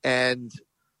 And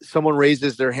someone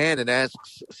raises their hand and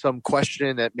asks some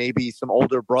question that maybe some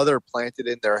older brother planted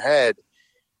in their head.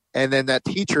 And then that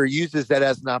teacher uses that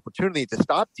as an opportunity to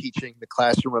stop teaching the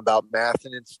classroom about math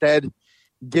and instead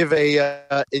give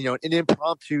an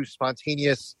impromptu,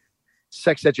 spontaneous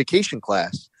sex education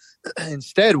class.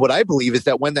 Instead, what I believe is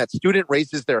that when that student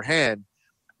raises their hand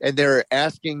and they're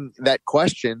asking that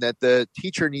question, that the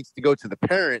teacher needs to go to the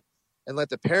parent and let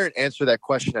the parent answer that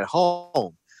question at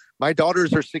home. My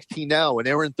daughters are 16 now. When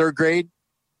they were in third grade,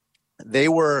 they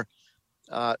were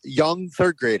young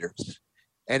third graders.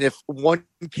 And if one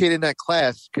kid in that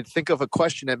class could think of a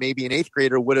question that maybe an eighth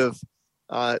grader would have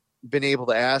been able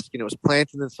to ask, and it was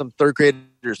planted in some third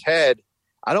grader's head,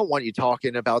 I don't want you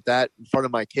talking about that in front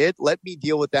of my kid. Let me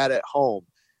deal with that at home.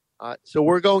 So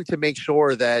we're going to make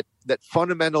sure that that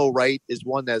fundamental right is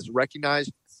one that is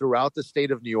recognized throughout the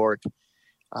state of New York,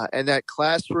 and that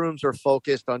classrooms are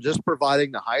focused on just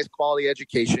providing the highest quality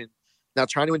education, not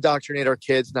trying to indoctrinate our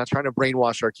kids, not trying to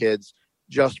brainwash our kids,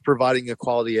 just providing a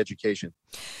quality education.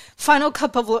 Final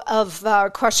couple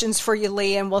of questions for you,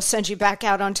 Lee, and we'll send you back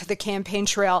out onto the campaign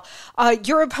trail.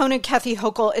 Your opponent, Kathy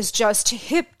Hochul, is just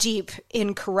hip deep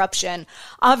in corruption.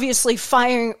 Obviously,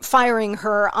 firing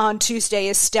her on Tuesday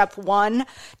is step one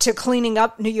to cleaning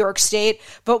up New York State.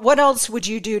 But what else would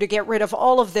you do to get rid of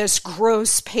all of this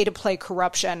gross pay-to-play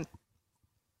corruption?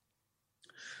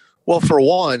 Well, for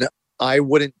one, I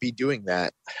wouldn't be doing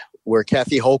that. Where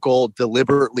Kathy Hochul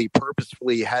deliberately,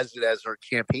 purposefully has it as her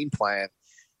campaign plan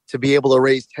to be able to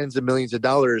raise tens of millions of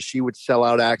dollars, she would sell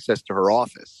out access to her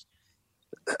office.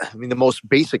 I mean, the most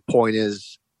basic point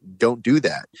is don't do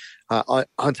that.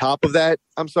 On top of that,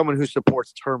 I'm someone who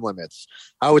supports term limits.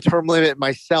 I would term limit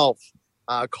myself,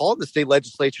 call the state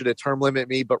legislature to term limit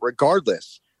me, but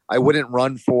regardless, I wouldn't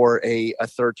run for a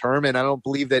third term, and I don't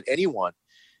believe that anyone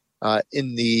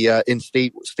in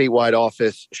statewide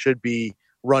office should be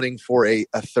running for a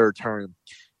third term.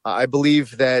 I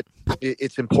believe that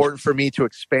it's important for me to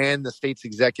expand the state's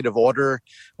executive order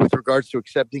with regards to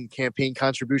accepting campaign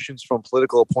contributions from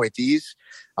political appointees.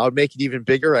 I would make it even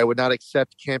bigger. I would not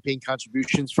accept campaign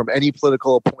contributions from any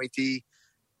political appointee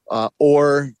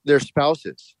or their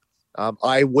spouses.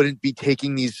 I wouldn't be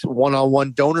taking these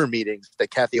one-on-one donor meetings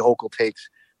that Kathy Hochul takes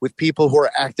with people who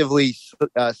are actively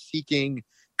seeking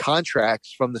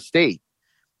contracts from the state.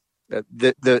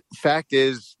 The fact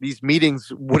is, these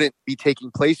meetings wouldn't be taking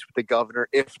place with the governor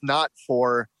if not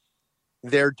for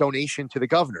their donation to the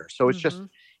governor. So it's just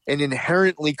an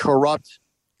inherently corrupt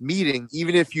meeting,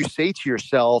 even if you say to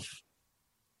yourself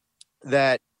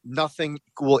that nothing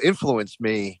will influence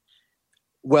me.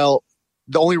 Well,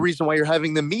 the only reason why you're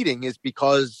having the meeting is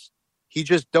because he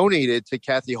just donated to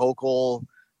Kathy Hochul,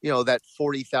 that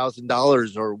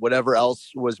 $40,000 or whatever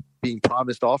else was being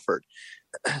promised offered.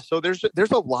 So there's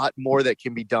a lot more that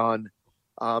can be done,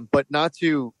 but not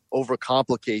to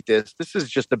overcomplicate this. This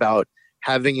is just about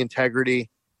having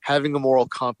integrity, having a moral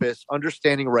compass,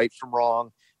 understanding right from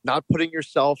wrong, not putting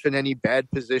yourself in any bad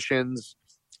positions,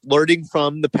 learning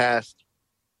from the past,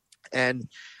 and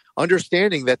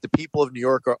understanding that the people of New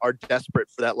York are desperate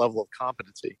for that level of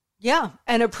competency. Yeah,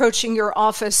 and approaching your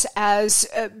office as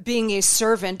being a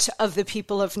servant of the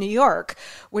people of New York,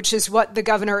 which is what the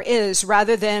governor is,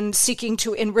 rather than seeking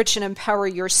to enrich and empower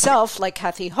yourself like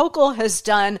Kathy Hochul has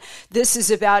done. This is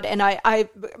about, and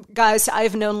guys,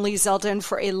 I've known Lee Zeldin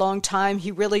for a long time.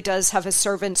 He really does have a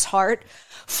servant's heart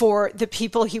for the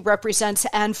people he represents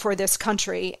and for this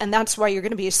country. And that's why you're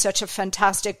going to be such a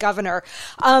fantastic governor.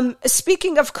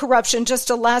 Speaking of corruption, just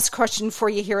a last question for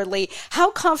you here, Lee. How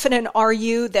confident are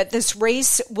you that that this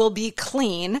race will be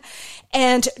clean?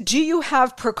 And do you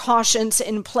have precautions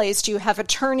in place? Do you have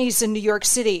attorneys in New York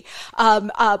City,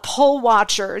 poll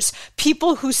watchers,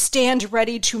 people who stand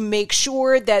ready to make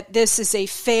sure that this is a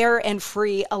fair and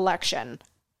free election?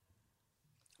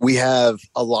 We have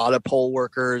a lot of poll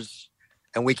workers,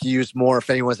 and we can use more if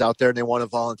anyone's out there and they want to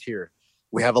volunteer.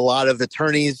 We have a lot of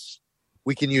attorneys.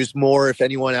 We can use more if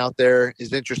anyone out there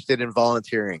is interested in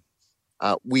volunteering.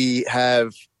 We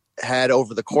have had,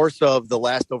 over the course of the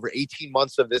last over 18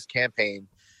 months of this campaign,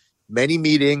 many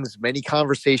meetings, many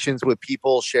conversations with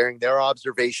people sharing their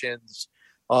observations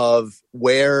of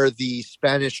where the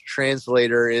Spanish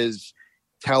translator is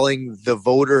telling the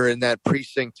voter in that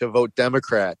precinct to vote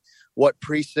Democrat, what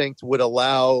precinct would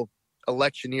allow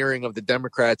electioneering of the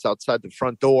Democrats outside the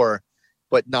front door,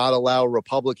 but not allow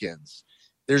Republicans.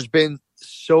 There's been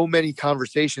so many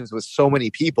conversations with so many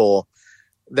people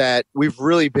that we've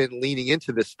really been leaning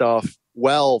into this stuff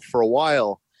well for a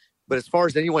while. But as far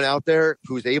as anyone out there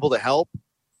who's able to help,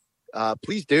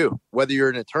 please do. Whether you're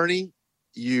an attorney,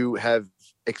 you have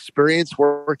experience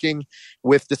working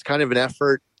with this kind of an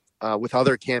effort with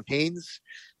other campaigns,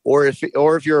 or if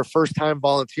you're a first-time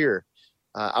volunteer,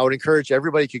 I would encourage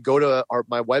everybody to go to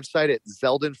my website at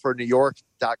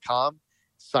zeldinfornewyork.com,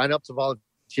 sign up to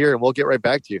volunteer, and we'll get right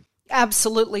back to you.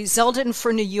 Absolutely.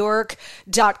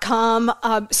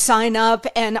 zeldinfornewyork.com. Sign up.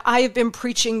 And I have been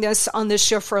preaching this on this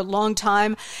show for a long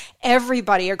time.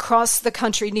 Everybody across the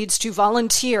country needs to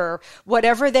volunteer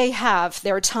whatever they have,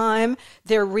 their time,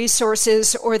 their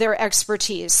resources, or their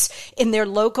expertise in their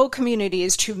local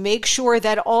communities to make sure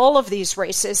that all of these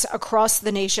races across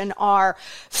the nation are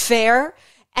fair,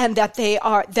 and that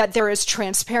there is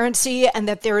transparency and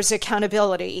that there is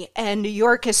accountability. And New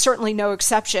York is certainly no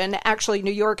exception. Actually,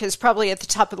 New York is probably at the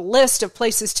top of the list of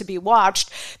places to be watched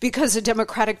because the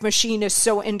Democratic machine is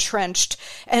so entrenched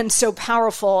and so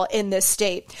powerful in this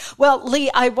state. Well, Lee,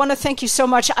 I want to thank you so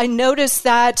much. I noticed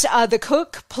that the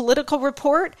Cook Political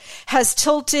Report has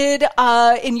tilted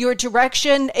in your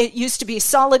direction. It used to be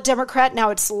solid Democrat. Now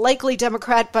it's likely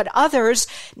Democrat, but others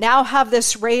now have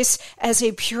this race as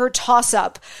a pure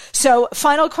toss-up. So,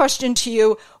 final question to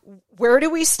you. Where do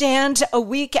we stand a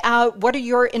week out? What are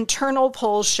your internal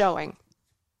polls showing?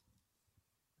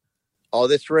 Oh,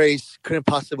 this race couldn't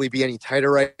possibly be any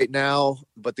tighter right now.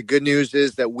 But the good news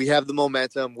is that we have the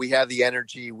momentum, we have the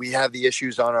energy, we have the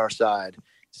issues on our side.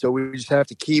 So we just have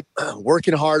to keep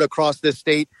working hard across this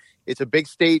state. It's a big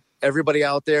state. Everybody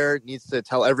out there needs to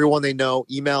tell everyone they know,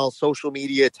 email, social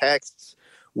media, texts,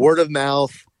 word of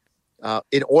mouth.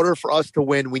 In order for us to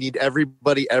win, we need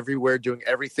everybody everywhere doing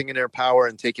everything in their power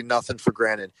and taking nothing for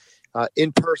granted.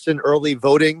 In-person early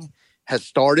voting has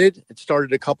started. It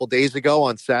started a couple days ago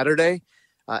on Saturday,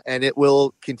 and it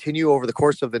will continue over the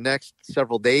course of the next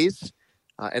several days.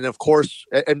 And of course,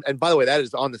 and by the way, that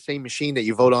is on the same machine that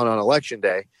you vote on Election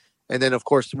Day. And then, of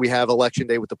course, we have Election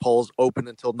Day with the polls open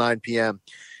until 9 p.m.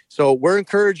 So we're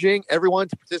encouraging everyone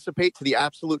to participate to the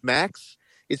absolute max.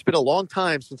 It's been a long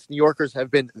time since New Yorkers have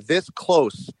been this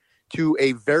close to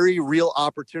a very real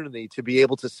opportunity to be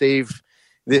able to save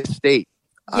this state.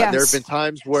 Yes. There have been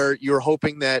times where you're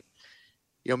hoping that,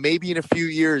 maybe in a few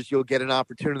years you'll get an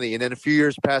opportunity, and then a few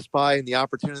years pass by and the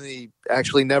opportunity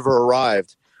actually never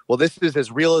arrived. Well, this is as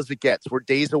real as it gets. We're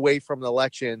days away from an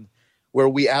election where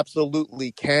we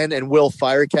absolutely can and will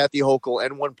fire Kathy Hochul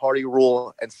and one-party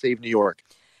rule and save New York.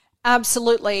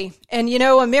 Absolutely. And,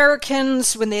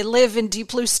 Americans, when they live in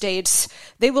deep blue states,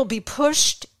 they will be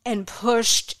pushed and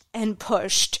pushed and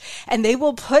pushed, and they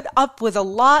will put up with a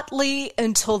lot, Lee,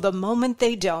 until the moment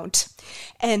they don't.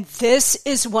 And this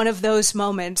is one of those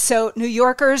moments. So New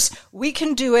Yorkers, we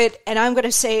can do it. And I'm going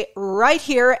to say right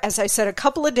here, as I said a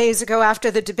couple of days ago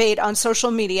after the debate on social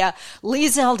media, Lee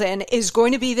Zeldin is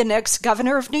going to be the next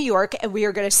governor of New York, and we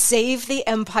are going to save the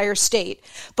Empire State.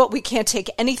 But we can't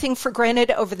take anything for granted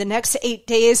over the next 8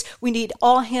 days. We need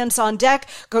all hands on deck.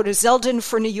 Go to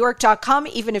zeldinfornewyork.com.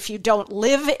 Even if you don't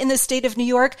live in the state of New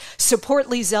York, support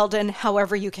Lee Zeldin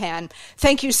however you can.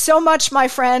 Thank you so much, my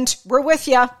friend. We're with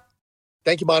you.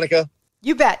 Thank you, Monica.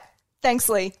 You bet. Thanks,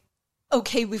 Lee.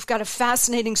 Okay, we've got a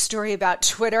fascinating story about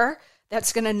Twitter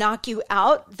that's going to knock you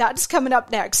out. That's coming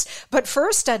up next. But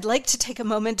first, I'd like to take a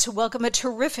moment to welcome a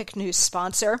terrific news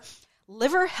sponsor,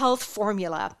 Liver Health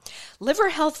Formula. Liver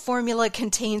Health Formula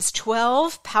contains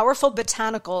 12 powerful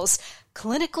botanicals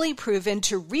clinically proven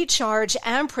to recharge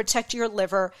and protect your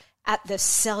liver at the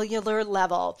cellular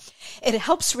level. It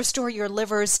helps restore your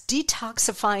liver's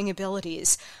detoxifying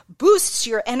abilities, boosts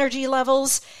your energy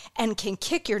levels, and can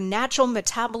kick your natural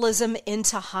metabolism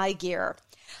into high gear.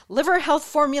 Liver Health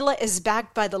Formula is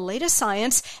backed by the latest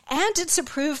science, and it's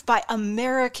approved by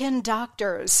American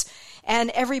doctors. And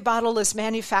every bottle is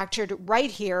manufactured right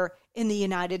here in the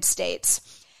United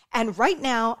States. And right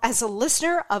now, as a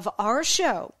listener of our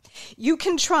show, you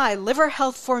can try Liver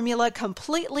Health Formula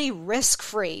completely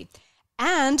risk-free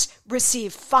and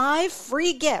receive 5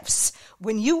 free gifts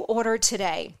when you order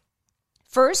today.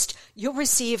 First, you'll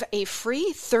receive a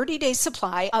free 30-day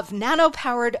supply of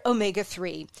nano-powered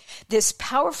omega-3. This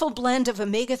powerful blend of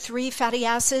omega-3 fatty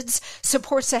acids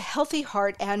supports a healthy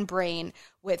heart and brain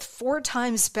with 4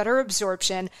 times better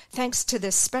absorption thanks to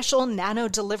this special nano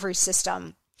delivery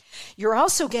system. You're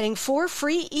also getting 4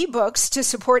 free ebooks to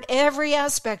support every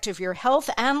aspect of your health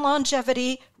and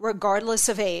longevity, regardless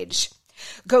of age.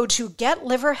 Go to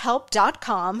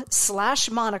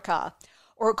getliverhelp.com/Monica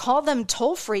or call them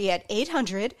toll-free at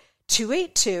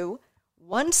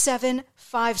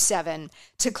 800-282-1757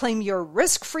 to claim your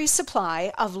risk-free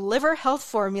supply of Liver Health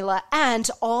Formula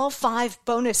and all 5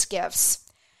 bonus gifts.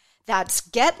 That's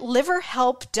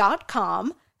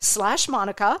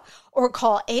getliverhelp.com/Monica or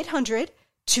call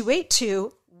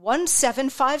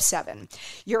 800-282-1757.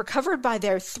 You're covered by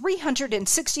their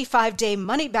 365-day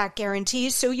money-back guarantee,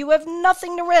 so you have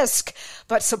nothing to risk.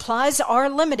 But supplies are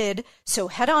limited, so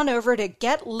head on over to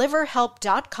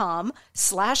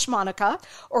getliverhelp.com/Monica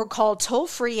or call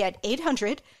toll-free at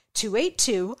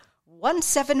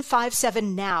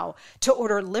 800-282-1757 now to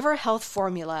order Liver Health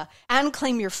Formula and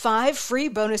claim your 5 free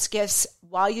bonus gifts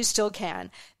while you still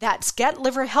can. That's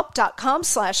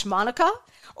getliverhelp.com/Monica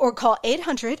or call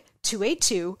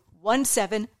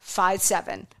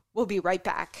 800-282-1757. We'll be right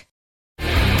back.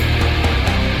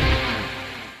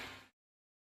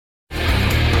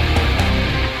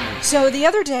 So the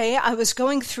other day, I was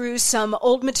going through some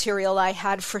old material I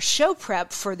had for show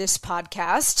prep for this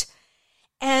podcast,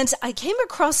 and I came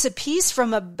across a piece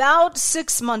from about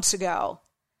 6 months ago,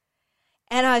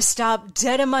 and I stopped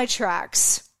dead in my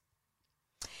tracks.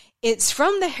 It's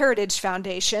from the Heritage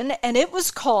Foundation, and it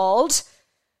was called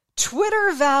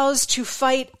Twitter Vows to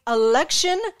Fight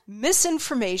Election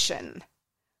Misinformation.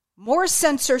 More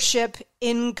censorship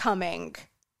incoming.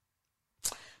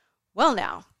 Well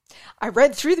now, I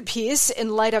read through the piece in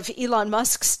light of Elon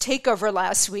Musk's takeover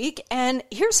last week, and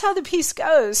here's how the piece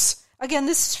goes. Again,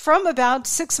 this is from about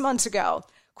 6 months ago.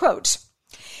 Quote,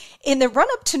 in the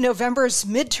run-up to November's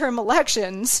midterm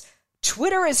elections,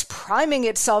 Twitter is priming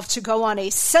itself to go on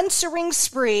a censoring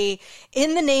spree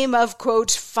in the name of, quote,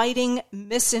 fighting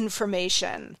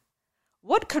misinformation.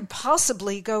 What could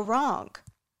possibly go wrong?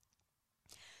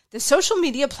 The social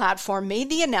media platform made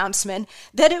the announcement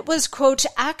that it was, quote,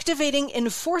 activating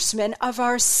enforcement of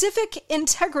our civic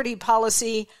integrity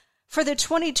policy for the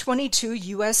 2022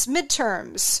 U.S.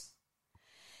 midterms.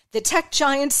 The tech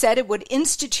giant said it would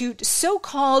institute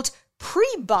so-called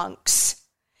pre-bunks,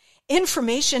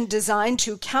 information designed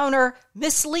to counter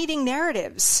misleading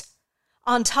narratives,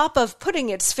 on top of putting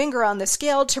its finger on the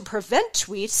scale to prevent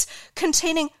tweets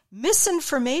containing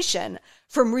misinformation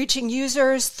from reaching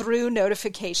users through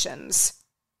notifications.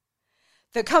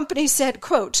 The company said,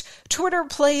 quote, Twitter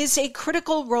plays a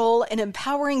critical role in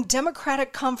empowering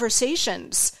democratic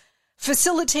conversations,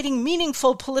 facilitating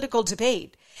meaningful political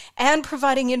debate, and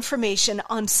providing information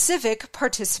on civic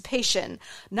participation,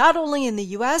 not only in the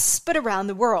U.S., but around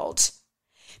the world.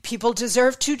 People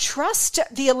deserve to trust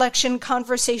the election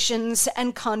conversations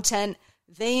and content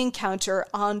they encounter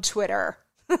on Twitter.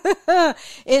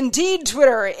 Indeed,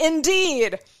 Twitter,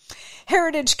 indeed.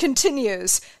 Heritage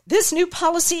continues, this new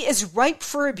policy is ripe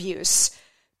for abuse.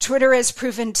 Twitter has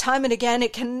proven time and again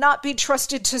it cannot be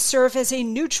trusted to serve as a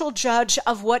neutral judge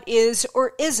of what is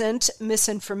or isn't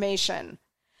misinformation.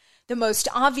 The most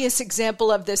obvious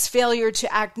example of this failure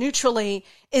to act neutrally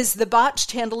is the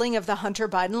botched handling of the Hunter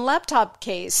Biden laptop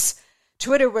case.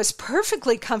 Twitter was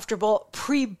perfectly comfortable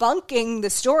pre-bunking the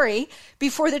story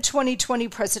before the 2020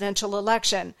 presidential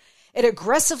election. It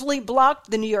aggressively blocked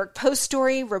the New York Post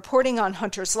story reporting on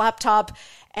Hunter's laptop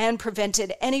and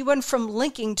prevented anyone from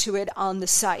linking to it on the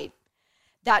site.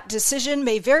 That decision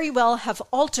may very well have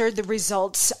altered the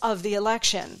results of the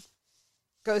election.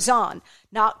 Goes on,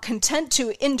 not content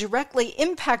to indirectly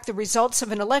impact the results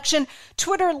of an election,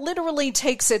 Twitter literally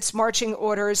takes its marching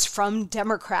orders from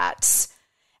Democrats.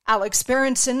 Alex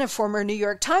Berenson, a former New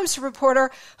York Times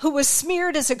reporter who was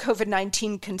smeared as a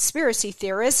COVID-19 conspiracy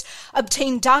theorist,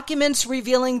 obtained documents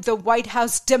revealing the White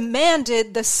House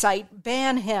demanded the site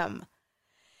ban him.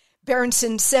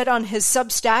 Berenson said on his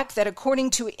Substack that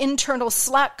according to internal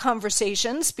Slack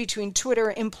conversations between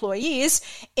Twitter employees,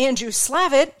 Andrew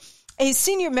Slavitt, a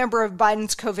senior member of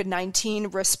Biden's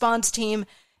COVID-19 response team,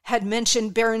 had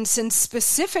mentioned Berenson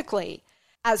specifically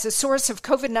as a source of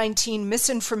COVID-19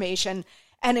 misinformation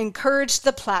and encouraged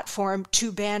the platform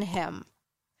to ban him.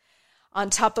 On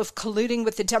top of colluding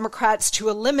with the Democrats to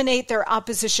eliminate their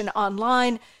opposition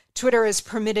online, Twitter has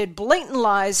permitted blatant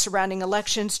lies surrounding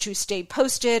elections to stay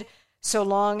posted so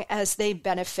long as they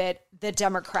benefit the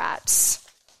Democrats.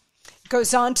 It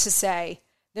goes on to say,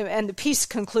 and the piece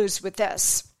concludes with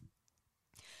this: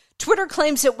 Twitter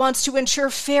claims it wants to ensure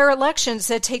fair elections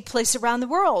that take place around the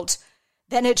world.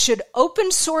 Then it should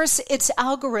open source its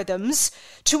algorithms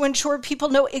to ensure people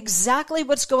know exactly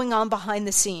what's going on behind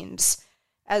the scenes,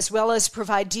 as well as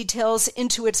provide details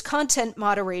into its content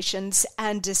moderations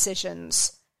and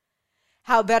decisions.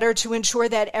 How better to ensure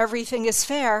that everything is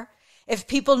fair if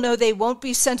people know they won't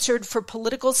be censored for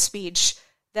political speech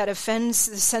that offends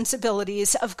the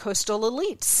sensibilities of coastal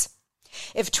elites?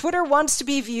 If Twitter wants to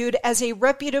be viewed as a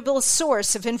reputable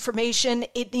source of information,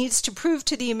 it needs to prove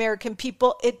to the American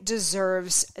people it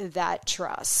deserves that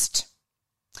trust.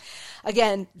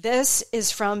 Again, this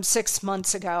is from 6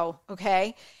 months ago,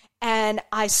 okay? And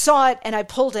I saw it and I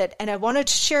pulled it and I wanted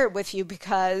to share it with you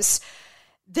because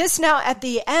this now at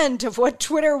the end of what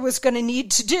Twitter was going to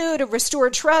need to do to restore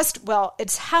trust, well,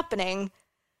 it's happening,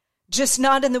 just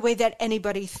not in the way that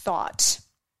anybody thought.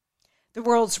 The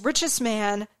world's richest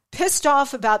man, pissed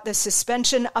off about the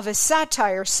suspension of a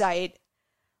satire site,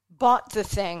 bought the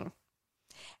thing.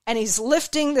 And he's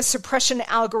lifting the suppression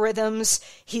algorithms.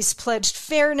 He's pledged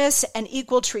fairness and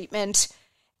equal treatment.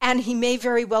 And he may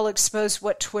very well expose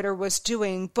what Twitter was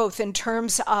doing, both in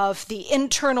terms of the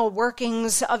internal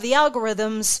workings of the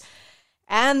algorithms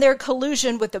and their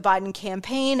collusion with the Biden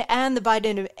campaign and the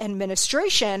Biden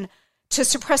administration to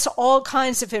suppress all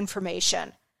kinds of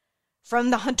information, from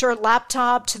the Hunter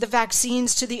laptop to the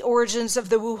vaccines to the origins of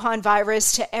the Wuhan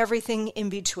virus to everything in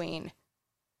between.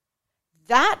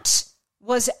 That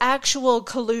was actual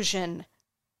collusion.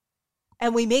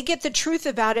 And we may get the truth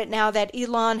about it now that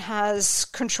Elon has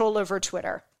control over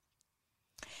Twitter.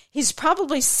 He's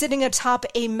probably sitting atop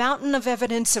a mountain of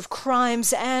evidence of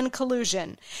crimes and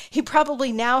collusion. He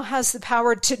probably now has the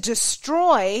power to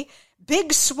destroy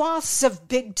big swaths of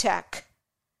big tech.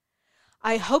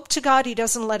 I hope to God he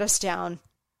doesn't let us down.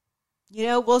 You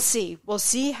know, we'll see. We'll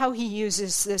see how he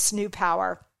uses this new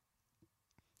power.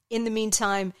 In the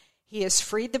meantime, he has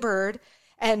freed the bird,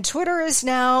 and Twitter is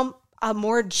now a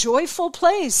more joyful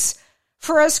place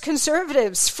for us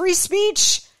conservatives. Free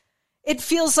speech. It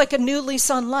feels like a new lease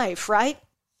on life, right?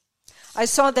 I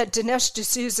saw that Dinesh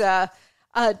D'Souza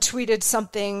tweeted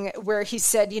something where he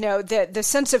said, you know, the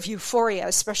sense of euphoria,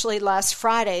 especially last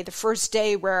Friday, the first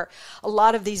day where a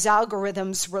lot of these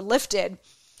algorithms were lifted.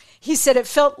 He said it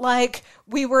felt like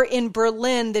we were in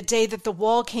Berlin the day that the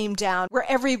wall came down, where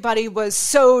everybody was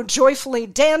so joyfully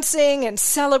dancing and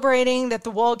celebrating that the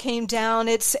wall came down.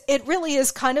 It really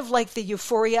is kind of like the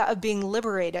euphoria of being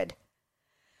liberated.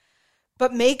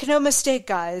 But make no mistake,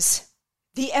 guys,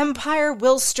 the empire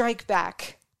will strike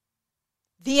back.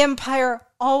 The empire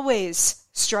always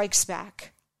strikes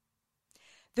back.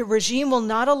 The regime will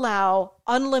not allow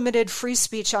unlimited free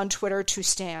speech on Twitter to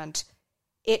stand.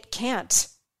 It can't.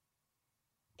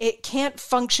 It can't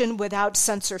function without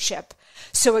censorship.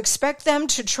 So expect them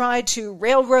to try to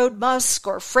railroad Musk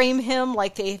or frame him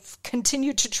like they've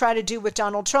continued to try to do with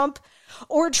Donald Trump,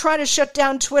 or try to shut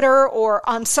down Twitter or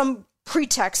on some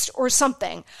pretext or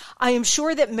something. I am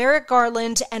sure that Merrick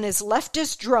Garland and his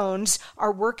leftist drones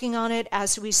are working on it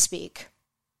as we speak.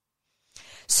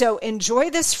 So enjoy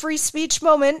this free speech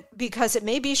moment because it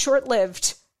may be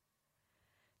short-lived.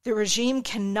 The regime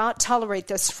cannot tolerate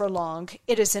this for long.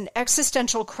 It is an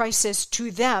existential crisis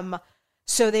to them,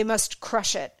 so they must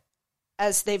crush it,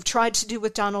 as they've tried to do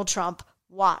with Donald Trump.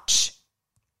 Watch.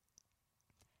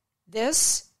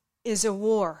 This is a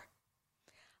war.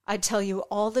 I tell you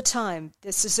all the time,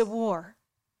 this is a war.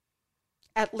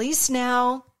 At least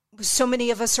now, so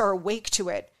many of us are awake to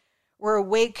it. We're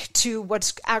awake to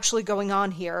what's actually going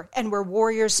on here, and we're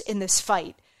warriors in this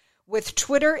fight. With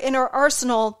Twitter in our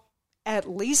arsenal, at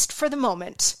least for the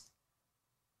moment.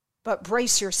 But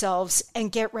brace yourselves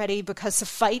and get ready because the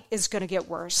fight is going to get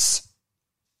worse.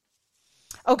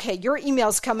 Okay, your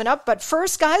email's coming up, but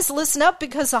first, guys, listen up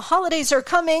because the holidays are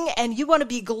coming and you want to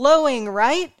be glowing,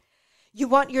 right? You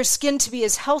want your skin to be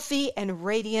as healthy and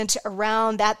radiant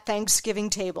around that Thanksgiving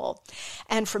table.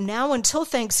 And from now until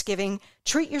Thanksgiving,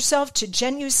 treat yourself to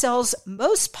GenuCell's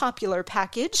most popular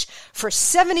package for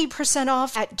 70%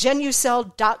 off at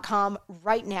GenuCell.com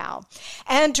right now.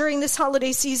 And during this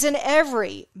holiday season,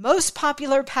 every most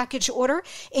popular package order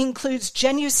includes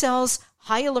GenuCell's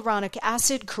hyaluronic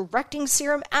acid correcting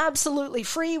serum absolutely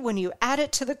free when you add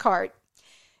it to the cart.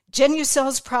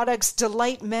 Genucel's products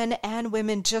delight men and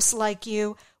women just like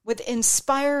you with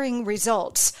inspiring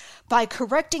results by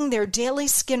correcting their daily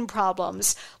skin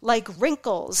problems like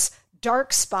wrinkles,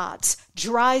 dark spots,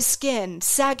 dry skin,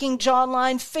 sagging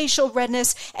jawline, facial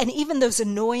redness, and even those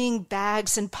annoying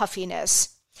bags and puffiness.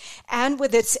 And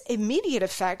with its immediate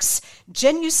effects,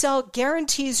 Genucel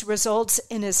guarantees results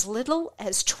in as little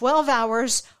as 12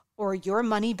 hours or your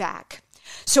money back.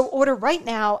 So order right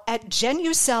now at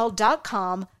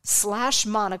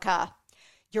Genucel.com/Monica.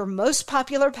 Your most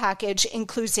popular package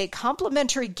includes a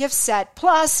complimentary gift set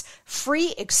plus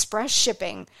free express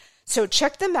shipping. So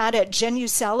check them out at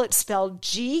Genucel. It's spelled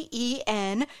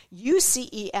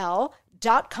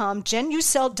GENUCEL.com,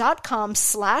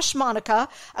 Genucel.com/Monica.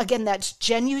 Again, that's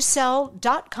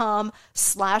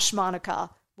Genucel.com/Monica.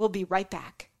 We'll be right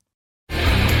back.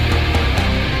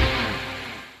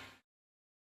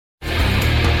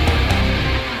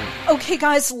 Okay,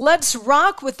 guys, let's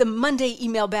rock with the Monday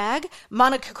email bag.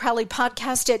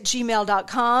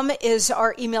 MonicaCrowleyPodcast@gmail.com is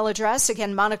our email address.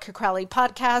 Again,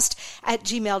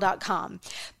 MonicaCrowleyPodcast@gmail.com.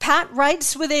 Pat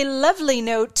writes with a lovely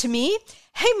note to me.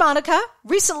 Hey, Monica,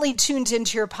 recently tuned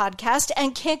into your podcast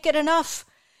and can't get enough.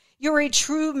 You're a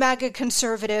true MAGA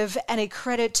conservative and a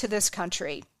credit to this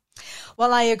country.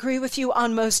 While I agree with you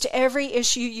on most every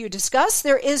issue you discuss,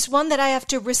 there is one that I have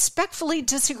to respectfully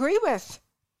disagree with.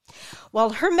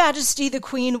 While Her Majesty the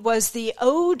Queen was the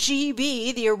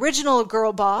OGB, the original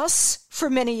girl boss, for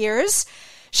many years,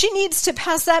 she needs to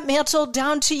pass that mantle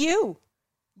down to you.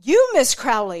 You, Miss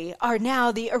Crowley, are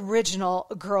now the original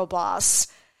girl boss.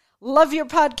 Love your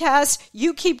podcast.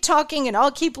 You keep talking and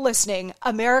I'll keep listening.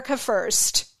 America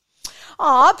first.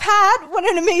 Aw, Pat, what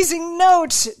an amazing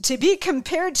note. To be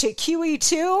compared to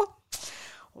QE2?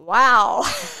 Wow.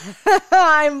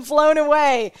 I'm blown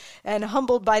away and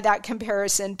humbled by that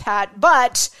comparison, Pat.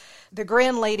 But the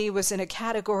grand lady was in a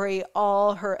category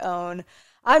all her own.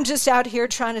 I'm just out here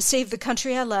trying to save the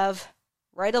country I love,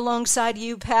 right alongside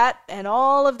you, Pat, and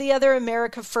all of the other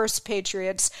America First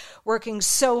patriots working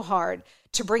so hard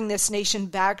to bring this nation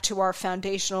back to our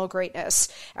foundational greatness.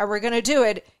 And we're going to do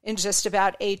it in just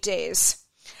about 8 days.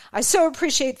 I so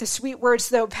appreciate the sweet words,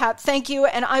 though, Pat. Thank you,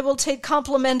 and I will take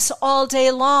compliments all day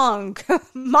long.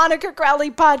 Monica Crowley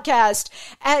Podcast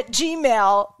at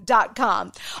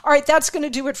gmail.com. All right, that's going to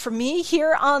do it for me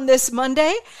here on this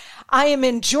Monday. I am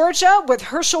in Georgia with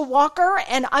Herschel Walker,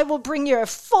 and I will bring you a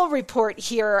full report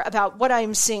here about what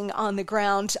I'm seeing on the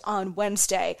ground on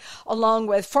Wednesday, along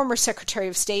with former Secretary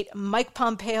of State Mike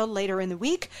Pompeo later in the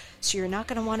week, so you're not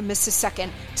going to want to miss a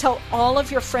second. Tell all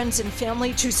of your friends and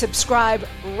family to subscribe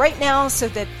right now so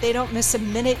that they don't miss a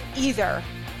minute either.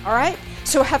 All right?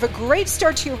 So have a great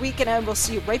start to your week, and I will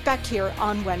see you right back here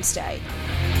on Wednesday.